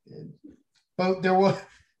 Fuck, dude. But there was,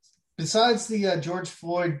 besides the George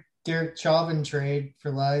Floyd, Derek Chauvin trade for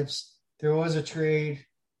lives, there was a trade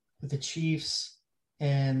with the Chiefs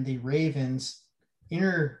and the Ravens,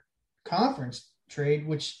 inter-conference trade,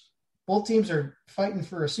 which both teams are fighting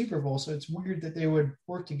for a Super Bowl, so it's weird that they would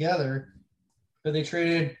work together. But they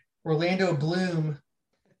traded Orlando Bloom.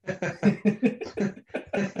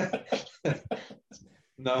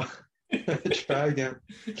 No. Try again.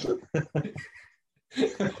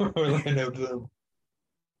 Orlando Bloom.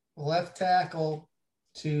 Left tackle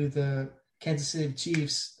to the Kansas City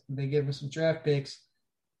Chiefs. They gave him some draft picks.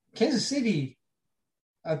 Kansas City,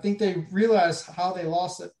 I think they realized how they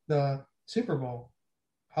lost the Super Bowl.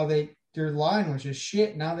 How their line was just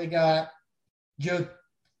shit. Now they got Joe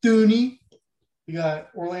Thuney. We got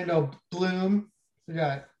Orlando Bloom. We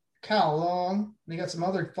got Kyle Long. They got some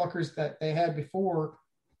other fuckers that they had before.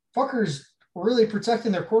 Fuckers were really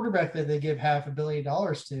protecting their quarterback that they give $500 million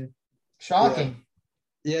to. Shocking.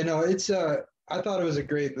 Yeah, no, it's I thought it was a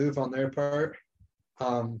great move on their part.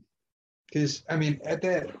 Because, I mean, at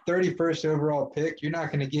that 31st overall pick, you're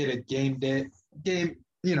not going to get a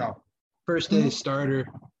first day starter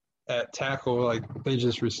at tackle like they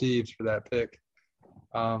just received for that pick.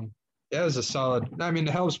 That was a solid – I mean,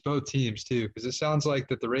 it helps both teams too because it sounds like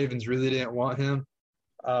that the Ravens really didn't want him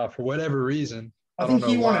for whatever reason. I think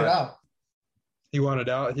he wanted out. He wanted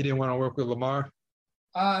out? He didn't want to work with Lamar?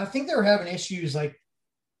 I think they were having issues like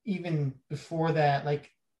even before that.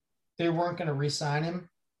 Like they weren't going to re-sign him.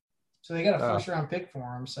 So they got a first-round pick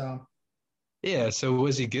for him. So yeah, so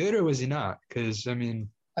was he good or was he not? Because, I mean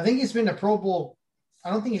 – I think he's been a Pro Bowl – I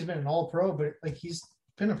don't think he's been an all-pro, but like he's –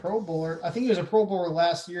 been a Pro Bowler. I think he was a Pro Bowler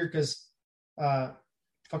last year because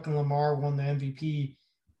fucking Lamar won the MVP.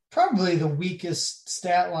 Probably the weakest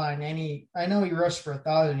stat line I know he rushed for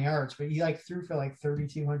 1,000 yards, but he threw for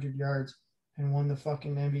 3,200 yards and won the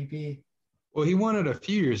fucking MVP. Well, he won it a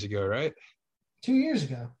few years ago, right? 2 years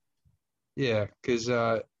ago. Yeah, because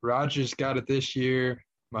Rodgers got it this year.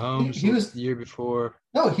 Mahomes he was the year before.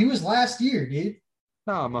 No, he was last year, dude.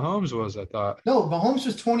 No, Mahomes was, I thought. No, Mahomes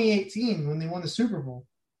was 2018 when they won the Super Bowl.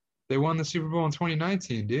 They won the Super Bowl in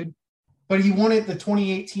 2019, dude. But he won it the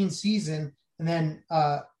 2018 season, and then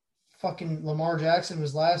fucking Lamar Jackson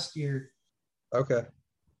was last year. Okay.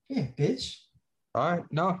 Yeah, bitch. All right.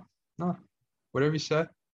 No. Whatever you say.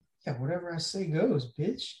 Yeah, whatever I say goes,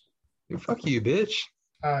 bitch. Fuck you, bitch.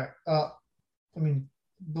 All right. I mean,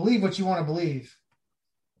 believe what you want to believe.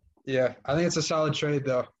 Yeah, I think it's a solid trade,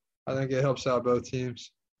 though. I think it helps out both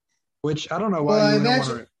teams. Which I don't know why. Well,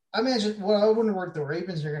 I imagine I wonder what the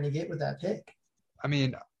Ravens are going to get with that pick. I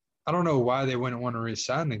mean, I don't know why they wouldn't want to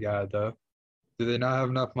re-sign the guy, though. Do they not have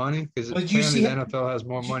enough money? Because apparently the NFL has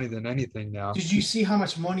more money than anything now. Did you see how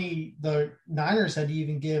much money the Niners had to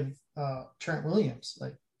even give Trent Williams?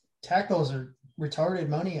 Like, tackles are retarded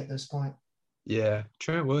money at this point. Yeah,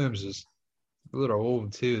 Trent Williams is a little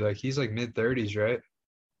old, too. Like, he's mid-30s, right?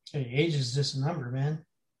 Hey, age is just a number, man.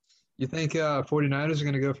 You think 49ers are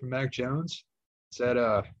going to go for Mac Jones? Is that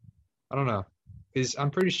I don't know. Because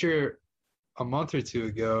I'm pretty sure a month or two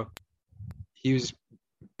ago, he was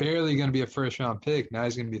barely going to be a first-round pick. Now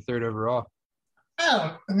he's going to be third overall.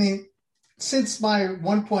 I mean, since my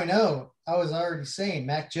 1.0, I was already saying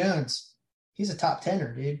Mac Jones, he's a top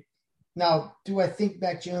 10er, dude. Now, do I think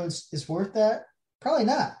Mac Jones is worth that? Probably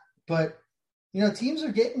not. But, teams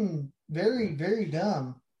are getting very, very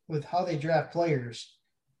dumb with how they draft players.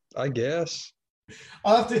 I guess.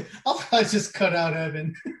 I'll probably just cut out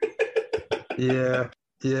Evan. Yeah,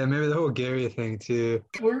 maybe the whole Gary thing too.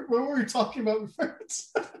 What were we talking about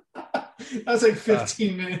first? That was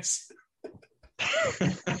 15 minutes.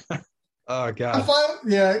 Oh God. I'll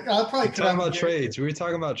probably cut talking about trades. We were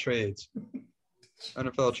talking about trades.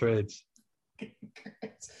 NFL trades.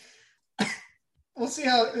 We'll see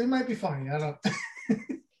how it might be funny. I don't.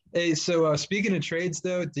 Hey, so speaking of trades,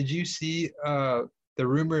 though, did you see the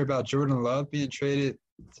rumor about Jordan Love being traded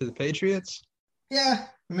to the Patriots? Yeah,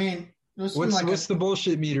 I mean, what's the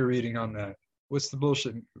bullshit meter reading on that? What's the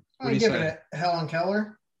bullshit? What I give it a Helen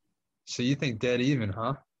Keller. So you think dead even,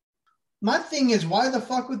 huh? My thing is, why the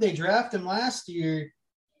fuck would they draft him last year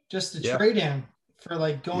just to trade him for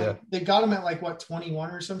like going? Yeah. They got him at like what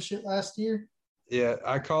 21 or some shit last year. Yeah,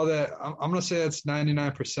 I call that. I'm gonna say that's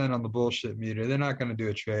 99% on the bullshit meter. They're not gonna do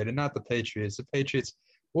a trade, and not the Patriots. The Patriots,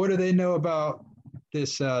 what do they know about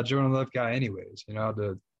this Jordan Love guy, anyways? You know,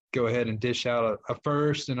 to go ahead and dish out a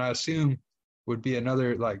first, and I assume would be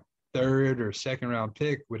another like third or second round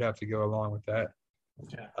pick would have to go along with that.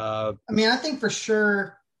 Yeah. I mean, I think for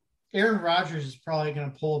sure Aaron Rodgers is probably going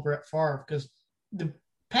to pull Brett Favre because the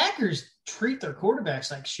Packers treat their quarterbacks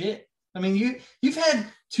like shit. I mean, you've had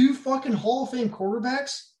two fucking Hall of Fame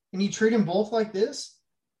quarterbacks and you treat them both like this.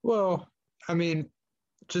 Well, I mean,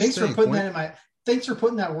 thanks for putting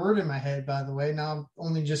that word in my head, by the way. Now I'm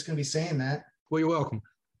only just going to be saying that. Well, you're welcome.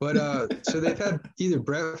 But so they've had either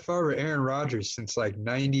Brett Favre or Aaron Rodgers since like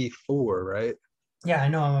 94, right? Yeah, I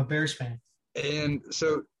know. I'm a Bears fan. And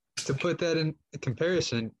so to put that in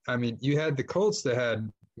comparison, I mean, you had the Colts that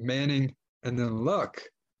had Manning and then Luck,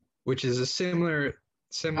 which is a similar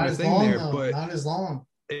thing there, but not as long.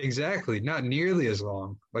 Exactly, not nearly as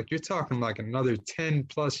long. Like you're talking like another 10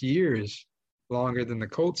 plus years longer than the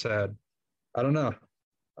Colts had. I don't know.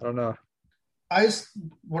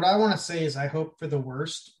 What I want to say is I hope for the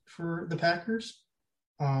worst for the Packers.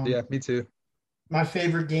 Yeah, me too. My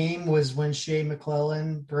favorite game was when Shea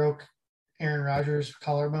McClellan broke Aaron Rodgers'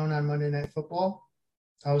 collarbone on Monday Night Football.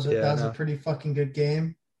 That was a pretty fucking good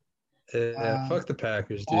game. Fuck the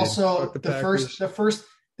Packers, dude. Also, the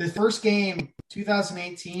first game,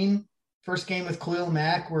 2018, first game with Khalil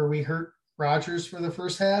Mack where we hurt Rodgers for the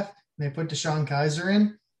first half and they put Deshaun Kaiser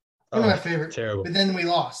in. One of my favorite. Terrible. But then we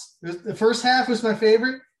lost. The first half was my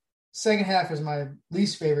favorite. Second half was my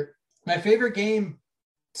least favorite. My favorite game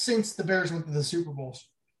since the Bears went to the Super Bowls.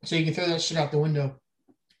 So you can throw that shit out the window.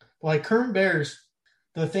 Like current Bears,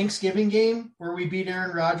 the Thanksgiving game where we beat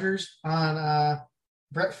Aaron Rodgers on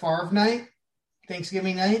Brett Favre night,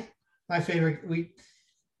 Thanksgiving night, my favorite. We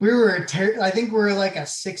were I think we were like a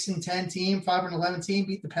 6-10 team, 5-11 team,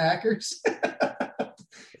 beat the Packers.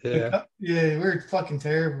 Yeah, we were fucking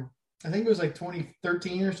terrible. I think it was like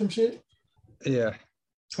 2013 or some shit. Yeah.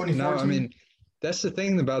 2014. No, I mean, that's the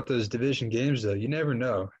thing about those division games, though. You never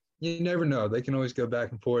know. They can always go back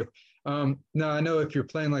and forth. Now, I know if you're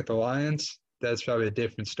playing like the Lions, that's probably a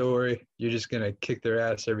different story. You're just going to kick their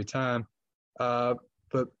ass every time. But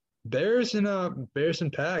Bears and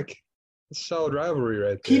Pack, it's a solid rivalry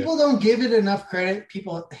right there. People don't give it enough credit.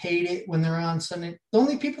 People hate it when they're on Sunday. The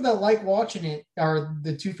only people that like watching it are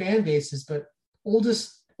the two fan bases, but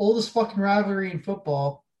oldest fucking rivalry in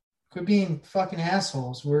football. Quit being fucking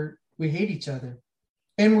assholes. We hate each other.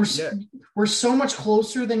 And we're so much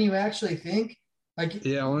closer than you actually think.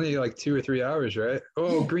 Only like 2 or 3 hours, right?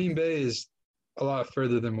 Oh, yeah. Green Bay is a lot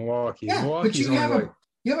further than Milwaukee. Yeah, Milwaukee's but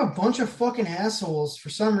you have a bunch of fucking assholes for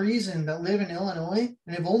some reason that live in Illinois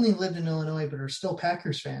and have only lived in Illinois but are still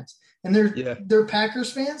Packers fans. And they're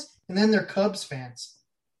Packers fans and then they're Cubs fans.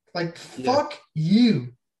 Like, fuck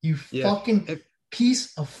you fucking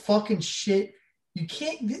piece of fucking shit. You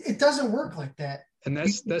can't – it doesn't work like that. And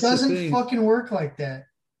that's it doesn't fucking work like that.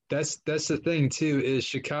 That's the thing, too, is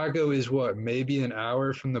Chicago is what, maybe an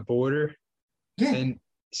hour from the border? Yeah. And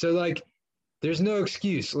so, like, there's no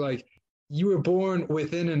excuse. Like, you were born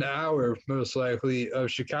within an hour, most likely,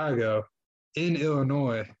 of Chicago in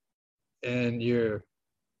Illinois, and you're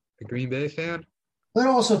a Green Bay fan? That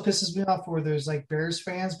also pisses me off where there's, like, Bears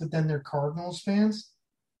fans, but then they're Cardinals fans.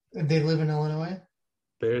 They live in Illinois.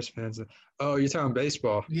 Bears fans. Oh, you're talking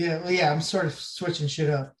baseball. Yeah, I'm sort of switching shit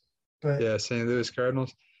up. But yeah, St. Louis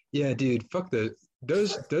Cardinals. Yeah, dude, fuck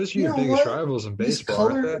those are your biggest rivals in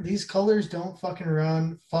baseball. These colors don't fucking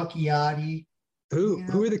run. Fuck Yachty. Who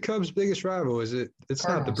are the Cubs' biggest rival? It's Cardinals.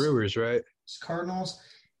 Not the Brewers, right? It's Cardinals.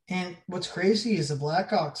 And what's crazy is the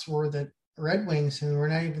Blackhawks were the Red Wings, and we're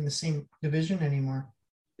not even the same division anymore.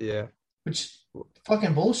 Yeah. Which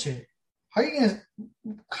fucking bullshit.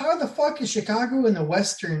 How the fuck is Chicago in the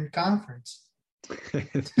Western Conference?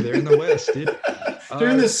 They're in the West, dude. They're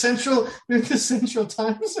in the central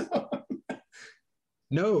time zone.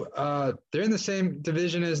 No, they're in the same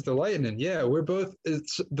division as the Lightning. Yeah, we're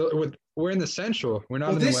in the Central. We're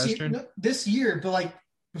not in the Western. This year, but like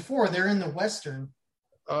before, they're in the Western.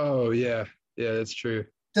 Oh yeah, that's true.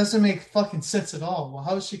 Doesn't make fucking sense at all. Well,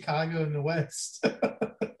 how's Chicago in the West?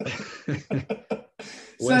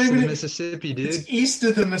 West of the Mississippi, dude. It's east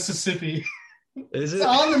of the Mississippi. Is it?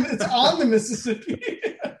 It's on the Mississippi.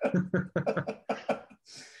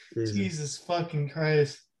 Jesus fucking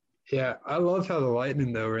Christ. Yeah, I love how the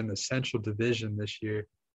Lightning, though, are in the Central Division this year.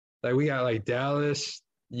 Like we got like Dallas,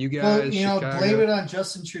 you guys, Well, Chicago. blame it on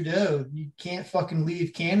Justin Trudeau. You can't fucking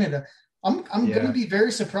leave Canada. I'm gonna be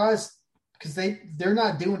very surprised because they're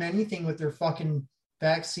not doing anything with their fucking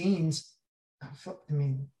vaccines. I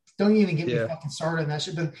mean, don't even get me fucking started on that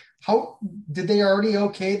shit. But how did they already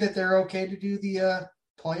okay that they're okay to do the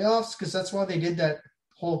playoffs? Because that's why they did that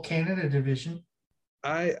whole Canada division.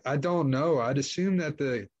 I don't know. I'd assume that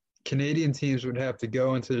the Canadian teams would have to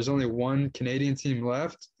go until there's only one Canadian team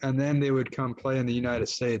left, and then they would come play in the United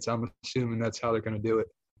States. I'm assuming that's how they're going to do it.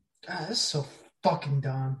 God, that's so fucking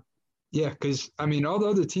dumb. Yeah, because, I mean, all the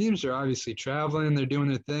other teams are obviously traveling. They're doing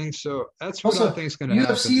their thing. So that's what I think is going to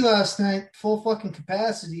happen. UFC last night, full fucking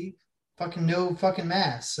capacity, fucking no fucking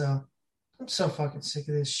mask. So I'm so fucking sick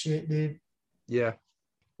of this shit, dude. Yeah.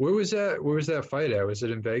 Where was that fight at? Was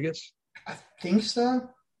it in Vegas? I think so.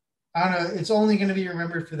 I don't know. It's only going to be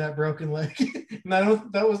remembered for that broken leg. And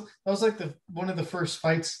that was like one of the first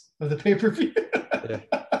fights of the pay-per-view. Yeah.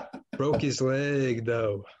 Broke his leg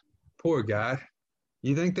though. Poor guy.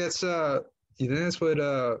 You think that's what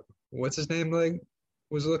what's his name leg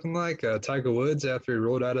was looking like? Tiger Woods after he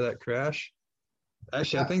rolled out of that crash?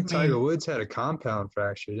 Actually, I think Tiger Woods had a compound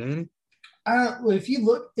fracture, didn't he? If you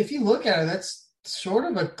look at it, that's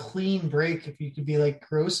sort of a clean break if you could be like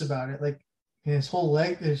gross about it. Like his whole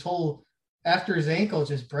leg, after his ankle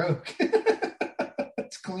just broke.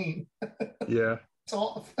 It's clean. Yeah. It's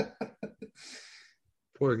off.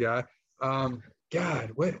 Poor guy.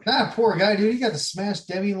 God, what? Not a poor guy, dude. He got to smash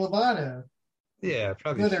Demi Lovato. Yeah,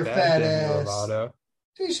 probably with her fat Demi ass. Lovato.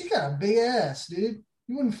 Dude, she got a big ass, dude.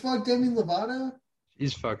 You wouldn't fuck Demi Lovato?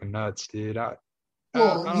 She's fucking nuts, dude. I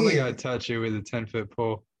don't think I'd touch her with a 10-foot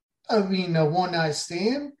pole. I mean, a one-night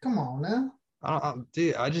stand? Come on now.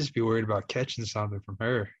 Dude, I'd just be worried about catching something from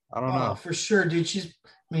her. I don't know. For sure, dude. She's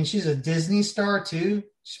a Disney star too.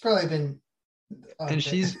 She's probably been. And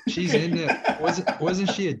she's in it. Wasn't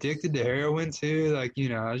she addicted to heroin too? Like,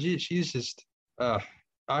 she's just. I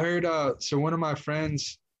heard. So one of my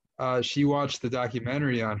friends, she watched the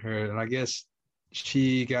documentary on her, and I guess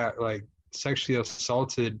she got like sexually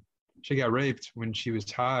assaulted. She got raped when she was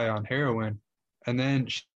high on heroin, and then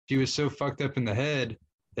she was so fucked up in the head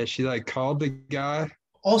that she like called the guy.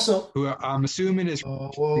 Also, who I'm assuming is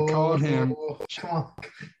called him. Come on,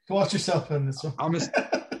 watch yourself on this one. All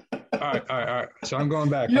right. So I'm going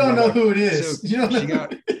back. You don't know who it is. So you don't know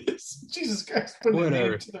who it is. Jesus Christ, put the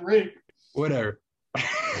name to the rape. Whatever.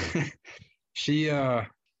 She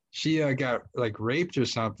got like raped or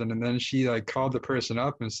something, and then she like called the person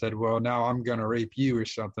up and said, "Well, now I'm gonna rape you" or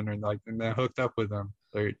something, and then hooked up with them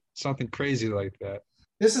or something crazy like that.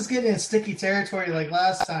 This is getting in sticky territory like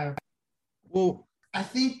last time. Well, I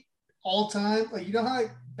think all time, like you know how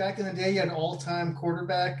like, back in the day you had an all-time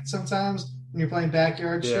quarterback sometimes when you're playing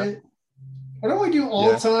backyard shit? Why don't we do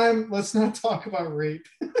all time? Let's not talk about rape.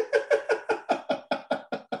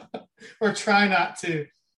 Or try not to.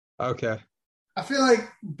 Okay. I feel like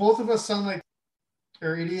both of us sound like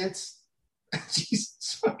are idiots.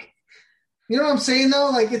 Jesus fuck. You know what I'm saying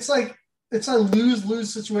though? Like it's a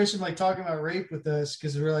lose-lose situation like talking about rape with us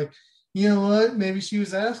because we're like, you know what? Maybe she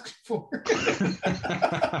was asking for it.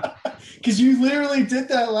 Because you literally did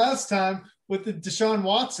that last time with the Deshaun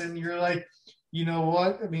Watson. You're like, you know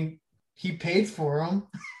what? I mean, he paid for him.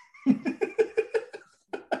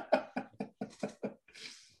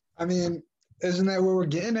 I mean, isn't that what we're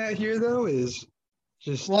getting at here, though? Is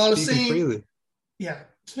just speaking freely. Yeah,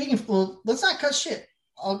 let's not cut shit.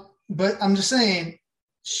 But I'm just saying,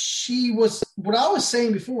 she was, what I was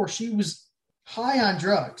saying before, she was high on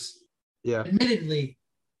drugs. Yeah. Admittedly,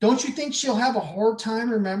 don't you think she'll have a hard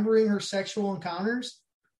time remembering her sexual encounters?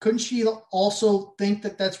 Couldn't she also think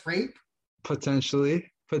that that's rape?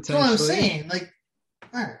 Potentially. That's what I'm saying. Like,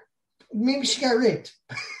 all right, maybe she got raped.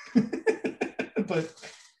 But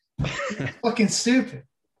fucking stupid.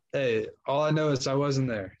 Hey, all I know is I wasn't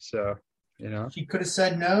there. So, She could have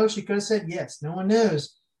said no. She could have said yes. No one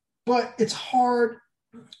knows. But it's hard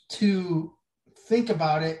to think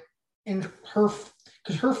about it in her,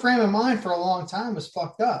 because her frame of mind for a long time was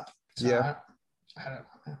fucked up. So yeah. I don't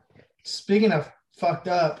know. Speaking of fucked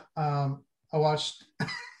up, I watched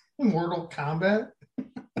Mortal Kombat.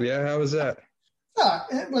 Yeah, how was that?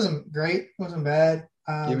 It wasn't great. It wasn't bad.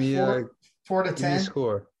 Give me 4 to 10. Give me a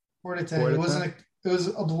score. 4 to 10. It wasn't. It was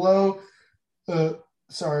a below.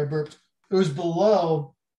 Sorry, I burped. It was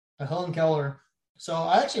below a Helen Keller. So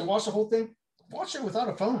I actually watched the whole thing. Watched it without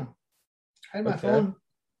a phone. I had my phone.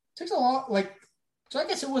 It takes a lot. So I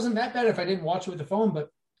guess it wasn't that bad if I didn't watch it with the phone, but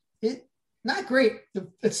it not great.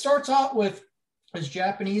 It starts out with this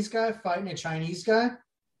Japanese guy fighting a Chinese guy.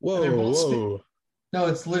 Whoa. No,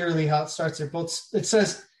 it's literally how it starts. It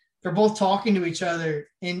says they're both talking to each other.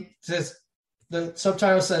 The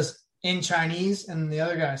subtitle says in Chinese, and the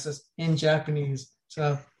other guy says in Japanese.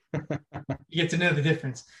 So you get to know the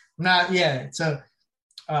difference. So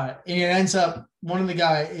and it ends up one of the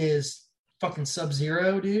guy is fucking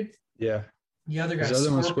Sub-Zero, dude. Yeah. The other guy's the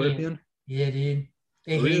other one Scorpion. Yeah, dude.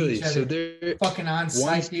 They hate Really? each other. So they're fucking on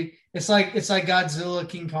site, dude. It's like Godzilla,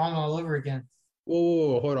 King Kong all over again.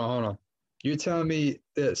 Whoa, hold on. You're telling me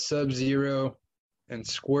that Sub-Zero and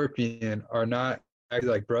Scorpion are not actually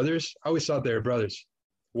like brothers? I always thought they were brothers.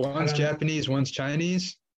 One's Japanese, one's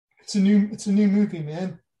Chinese. It's a new movie,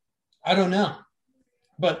 man. I don't know,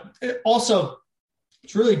 but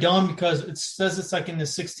it's really dumb because it says it's like in the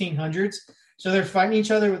 1600s, so they're fighting each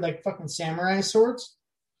other with like fucking samurai swords.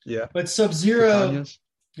 Yeah, but Sub-Zero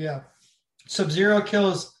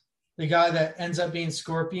kills the guy that ends up being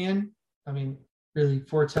Scorpion. I mean, really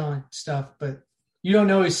foretelling stuff, but you don't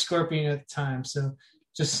know he's Scorpion at the time, so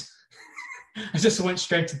I just went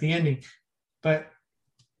straight to the ending. But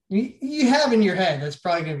you have in your head that's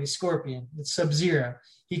probably going to be Scorpion. It's Sub-Zero.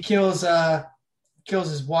 He kills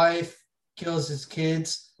his wife, kills his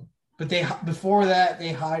kids, but before that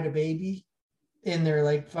they hide a baby in their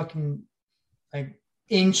like fucking like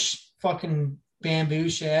inch fucking bamboo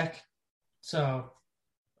shack. So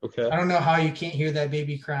okay, I don't know how you can't hear that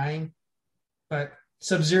baby crying, but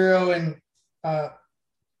Sub-Zero and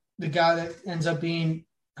the guy that ends up being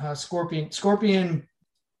Scorpion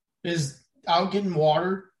is out getting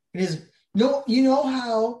water. You know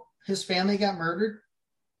how his family got murdered?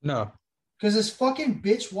 No. Because his fucking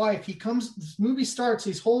bitch wife, this movie starts,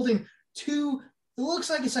 he's holding it looks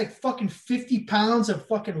like it's like fucking 50 pounds of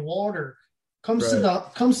fucking water. Comes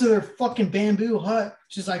to their fucking bamboo hut.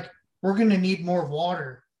 She's like, we're going to need more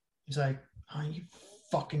water. He's like, oh, you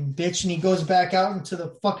fucking bitch. And he goes back out into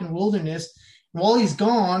the fucking wilderness. And while he's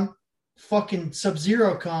gone, fucking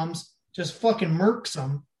Sub-Zero comes, just fucking murks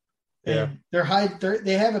them. Yeah. And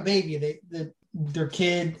they have a baby. Their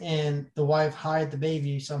kid and the wife hide the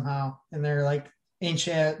baby somehow. And they're like in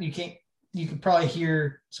chat. You could probably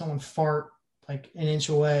hear someone fart like an inch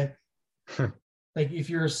away. Like if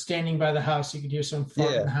you're standing by the house, you could hear someone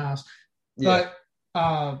fart in the house. Yeah.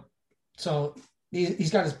 But so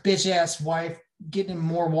he's got his bitch ass wife getting him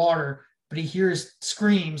more water, but he hears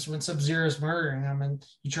screams when Sub-Zero's murdering him, and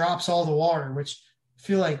he drops all the water, which I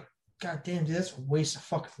feel like, God damn, dude, that's a waste of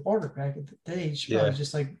fucking water back in the day. You should probably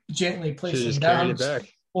just like gently place them down.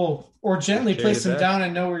 Or gently place them down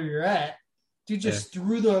and know where you're at. Dude just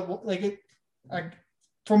threw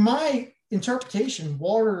from my interpretation,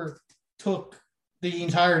 water took the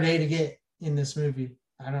entire day to get in this movie.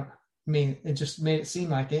 It just made it seem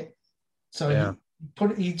like it. So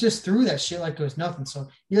he just threw that shit like it was nothing. So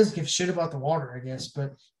he doesn't give a shit about the water, I guess,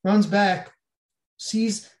 but runs back,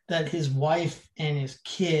 sees that his wife and his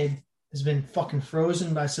kid has been fucking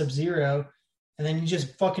frozen by Sub-Zero, and then he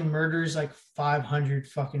just fucking murders like 500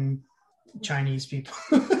 fucking Chinese people.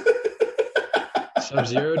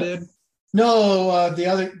 Sub-Zero did? No, the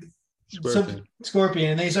other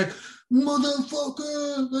Scorpion. And then he's like,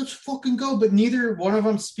 motherfucker, let's fucking go. But neither one of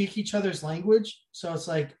them speak each other's language. So it's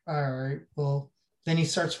like, all right, well, then he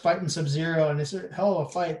starts fighting Sub-Zero, and it's a hell of a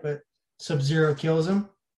fight, but Sub-Zero kills him.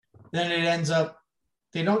 Then it ends up,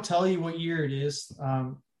 they don't tell you what year it is.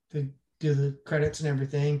 They do the credits and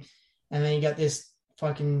everything. And then you got this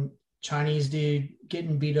fucking Chinese dude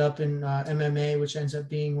getting beat up in MMA, which ends up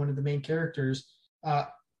being one of the main characters.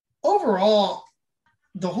 Overall,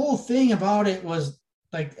 the whole thing about it was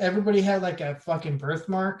like everybody had like a fucking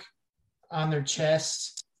birthmark on their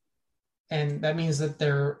chest, and that means that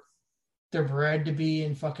they're bred to be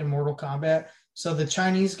in fucking Mortal Kombat. So the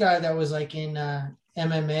Chinese guy that was like in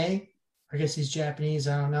MMA, I guess he's Japanese,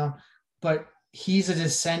 I don't know, but he's a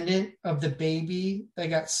descendant of the baby that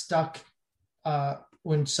got stuck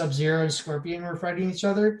when Sub-Zero and Scorpion were fighting each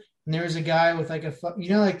other. And there was a guy with like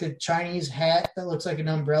like the Chinese hat that looks like an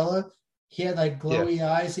umbrella. He had like glowy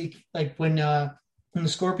eyes. He like when the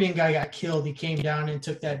Scorpion guy got killed, he came down and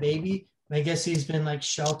took that baby. And I guess he's been like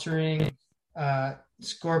sheltering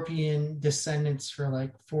Scorpion descendants for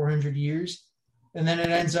like 400 years. And then it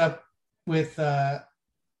ends up with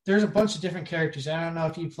there's a bunch of different characters. I don't know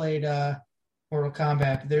if you played Mortal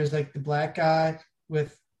Kombat, but there's like the black guy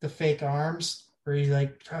with the fake arms where he's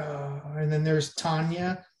like, and then there's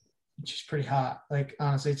Tanya, which is pretty hot. Like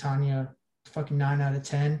honestly, Tanya, fucking 9 out of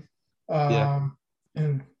 10.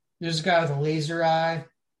 And there's a guy with a laser eye.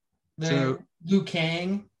 Then Liu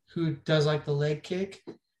Kang, who does like the leg kick.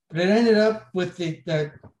 But it ended up with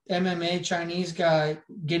the MMA Chinese guy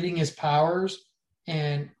getting his powers,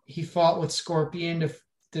 and he fought with Scorpion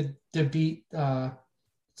to beat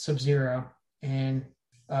Sub-Zero. And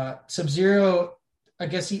Sub-Zero, I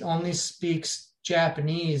guess he only speaks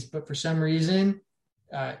Japanese, but for some reason,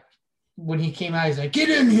 when he came out, he's like, "Get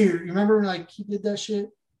in here!" You remember when like he did that shit?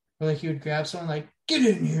 Or like he would grab someone like, "Get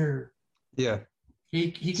in here!" Yeah.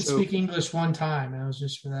 He could speak English one time, and it was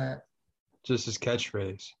just for that. Just his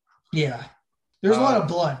catchphrase. Yeah. There's a lot of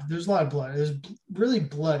blood. It was really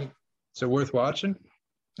bloody. So worth watching?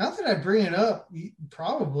 Not that I bring it up,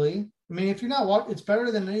 probably. I mean, if you're not watching, it's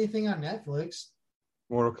better than anything on Netflix.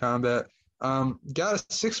 Mortal Kombat. Got a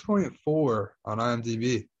 6.4 on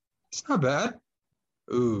IMDb. It's not bad.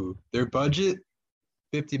 Ooh, their budget,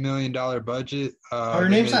 $50 million budget. Her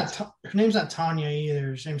name's not Tanya either.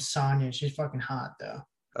 Her name's Sonya. She's fucking hot though.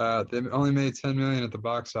 They only made $10 million at the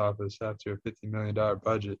box office after a $50 million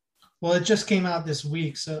budget. Well, it just came out this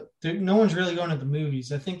week, so no one's really going to the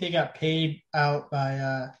movies. I think they got paid out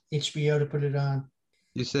by HBO to put it on.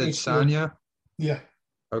 You said HBO. Sonya? Yeah.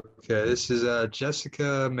 Okay, this is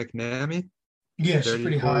Jessica McNamee. Yeah, she's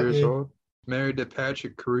pretty hot. Years Dude. old. Married to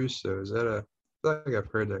Patrick Caruso. Is that I feel like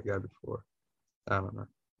I've heard that guy before. I don't know.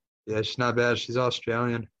 Yeah, she's not bad. She's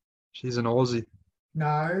Australian. She's an Aussie.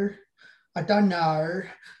 No, I don't know.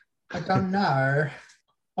 I'm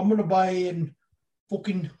going to buy in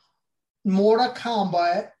fucking Mortal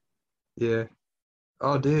Kombat. Yeah.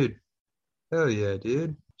 Oh, dude. Hell yeah,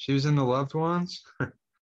 dude. She was in The Loved Ones.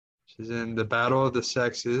 She's in The Battle of the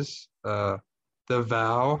Sexes, The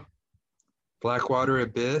Vow, Blackwater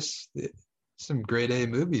Abyss. Some grade A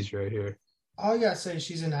movies right here. All I gotta say,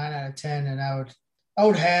 she's a 9 out of 10, and I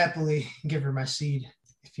would happily give her my seed,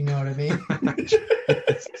 if you know what I mean.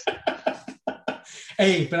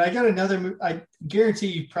 Hey, but I got another movie. I guarantee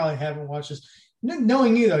you probably haven't watched this.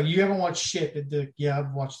 Knowing you though, you haven't watched shit. Yeah,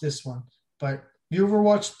 I've watched this one. But you ever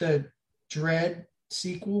watched the Dread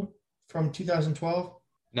sequel from 2012?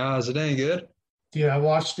 No, is it any good? Dude, I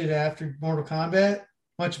watched it after Mortal Kombat.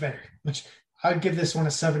 Much better. I'd give this one a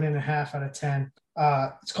 7.5 out of 10.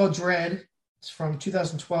 It's called Dread. It's from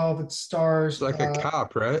 2012. It stars It's like a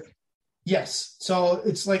cop, right? Yes. So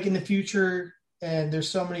it's like in the future, and there's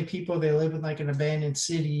so many people. They live in like an abandoned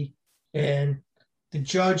city, and the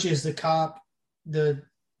judge is the cop, the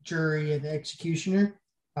jury, and the executioner.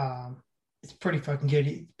 It's pretty fucking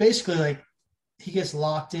good. Basically, like he gets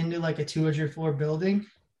locked into like a 200-floor building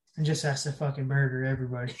and just has to fucking murder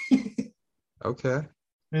everybody. Okay.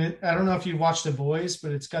 I don't know if you watched The Boys,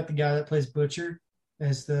 but it's got the guy that plays Butcher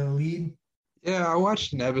as the lead. Yeah, I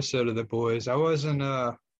watched an episode of The Boys. I wasn't,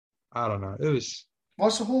 I don't know. It was...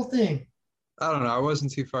 Watch the whole thing. I don't know. I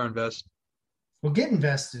wasn't too far invested. Well, get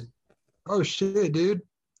invested. Oh, shit, dude.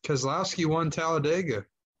 Kozlowski won Talladega.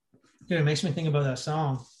 Dude, it makes me think about that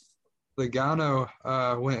song. Logano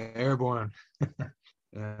went airborne.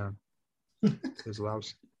 Yeah.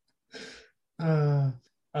 Kozlowski.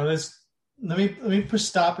 Let me push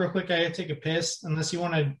stop real quick. I gotta take a piss. Unless you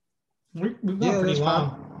want to, we've gone pretty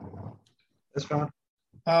long. That's fine.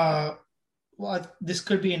 Well, this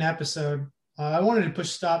could be an episode. I wanted to push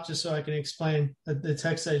stop just so I can explain the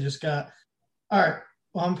text I just got. All right.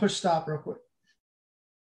 Well, I'm gonna push stop real quick.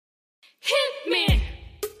 Hit me!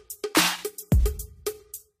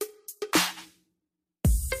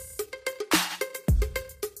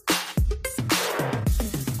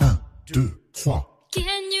 2, 3.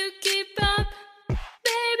 Can you keep up,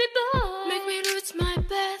 baby boy? Make me lose my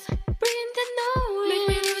breath. Bring the noise. Make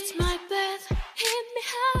me lose my breath. Hit me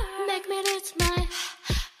hard. Make me lose my.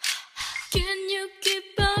 Can you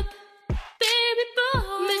keep up, baby boy?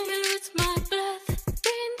 Make me lose my breath.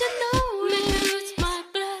 Bring the noise. Make me lose my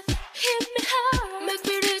breath. Hit me hard. Make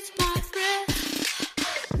me lose my breath.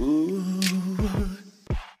 Ooh,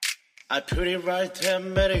 I put it right there,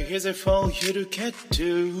 made it easy for you to get to.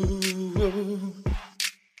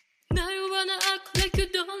 Now you wanna act like you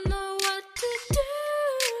don't know what to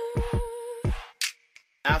do.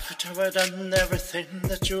 After I've done everything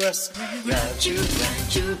that you asked me, round you,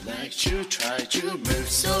 like you, try to move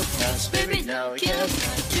so fast, baby. Now yes,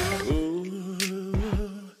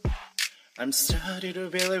 ooh, I'm starting to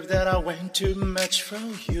believe that I went too much for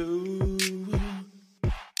you.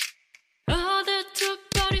 All that talk,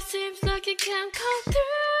 but it seems like it can't come through.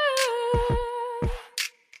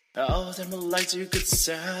 All them lights you could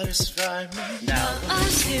satisfy me. Now I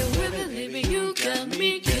still will believe you got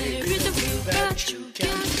me. Can't read the view, but you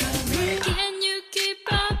got me. Can you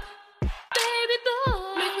keep up, baby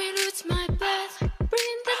boy? Make me lose my breath.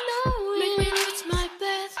 Bring the noise. Make me lose my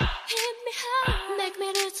breath. Hit me hard. Make me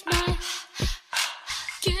lose my.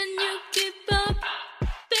 Can you keep up,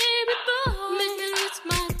 baby boy? Make me lose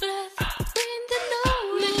my breath. Bring the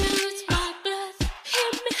noise. Make me lose my breath.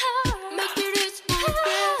 Hit me hard. Make me lose my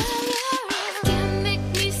breath. Can make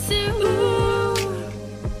me so.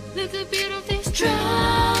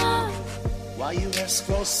 Are you West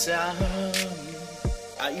Coast sound?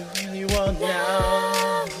 Are you really one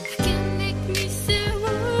now? Can make me say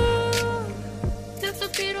whoa. That's a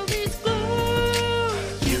bit of his glow.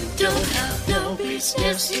 You don't have no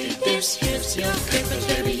business. This is your favorite,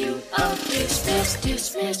 baby. You are dismissed.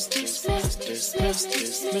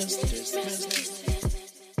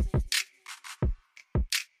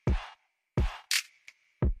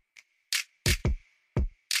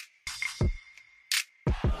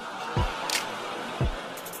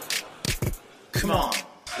 Come on,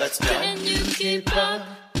 let's go. Can you keep up?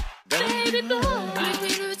 Baby boy, make me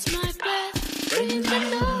lose my breath. Bring the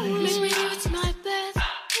noise, make me lose my breath.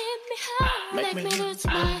 Hit me high, make me lose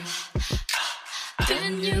my.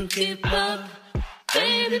 Can you keep up?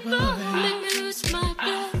 Baby boy, make me lose my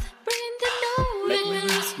breath. Bring the noise, make me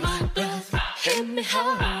lose my breath. Hit me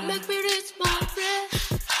high,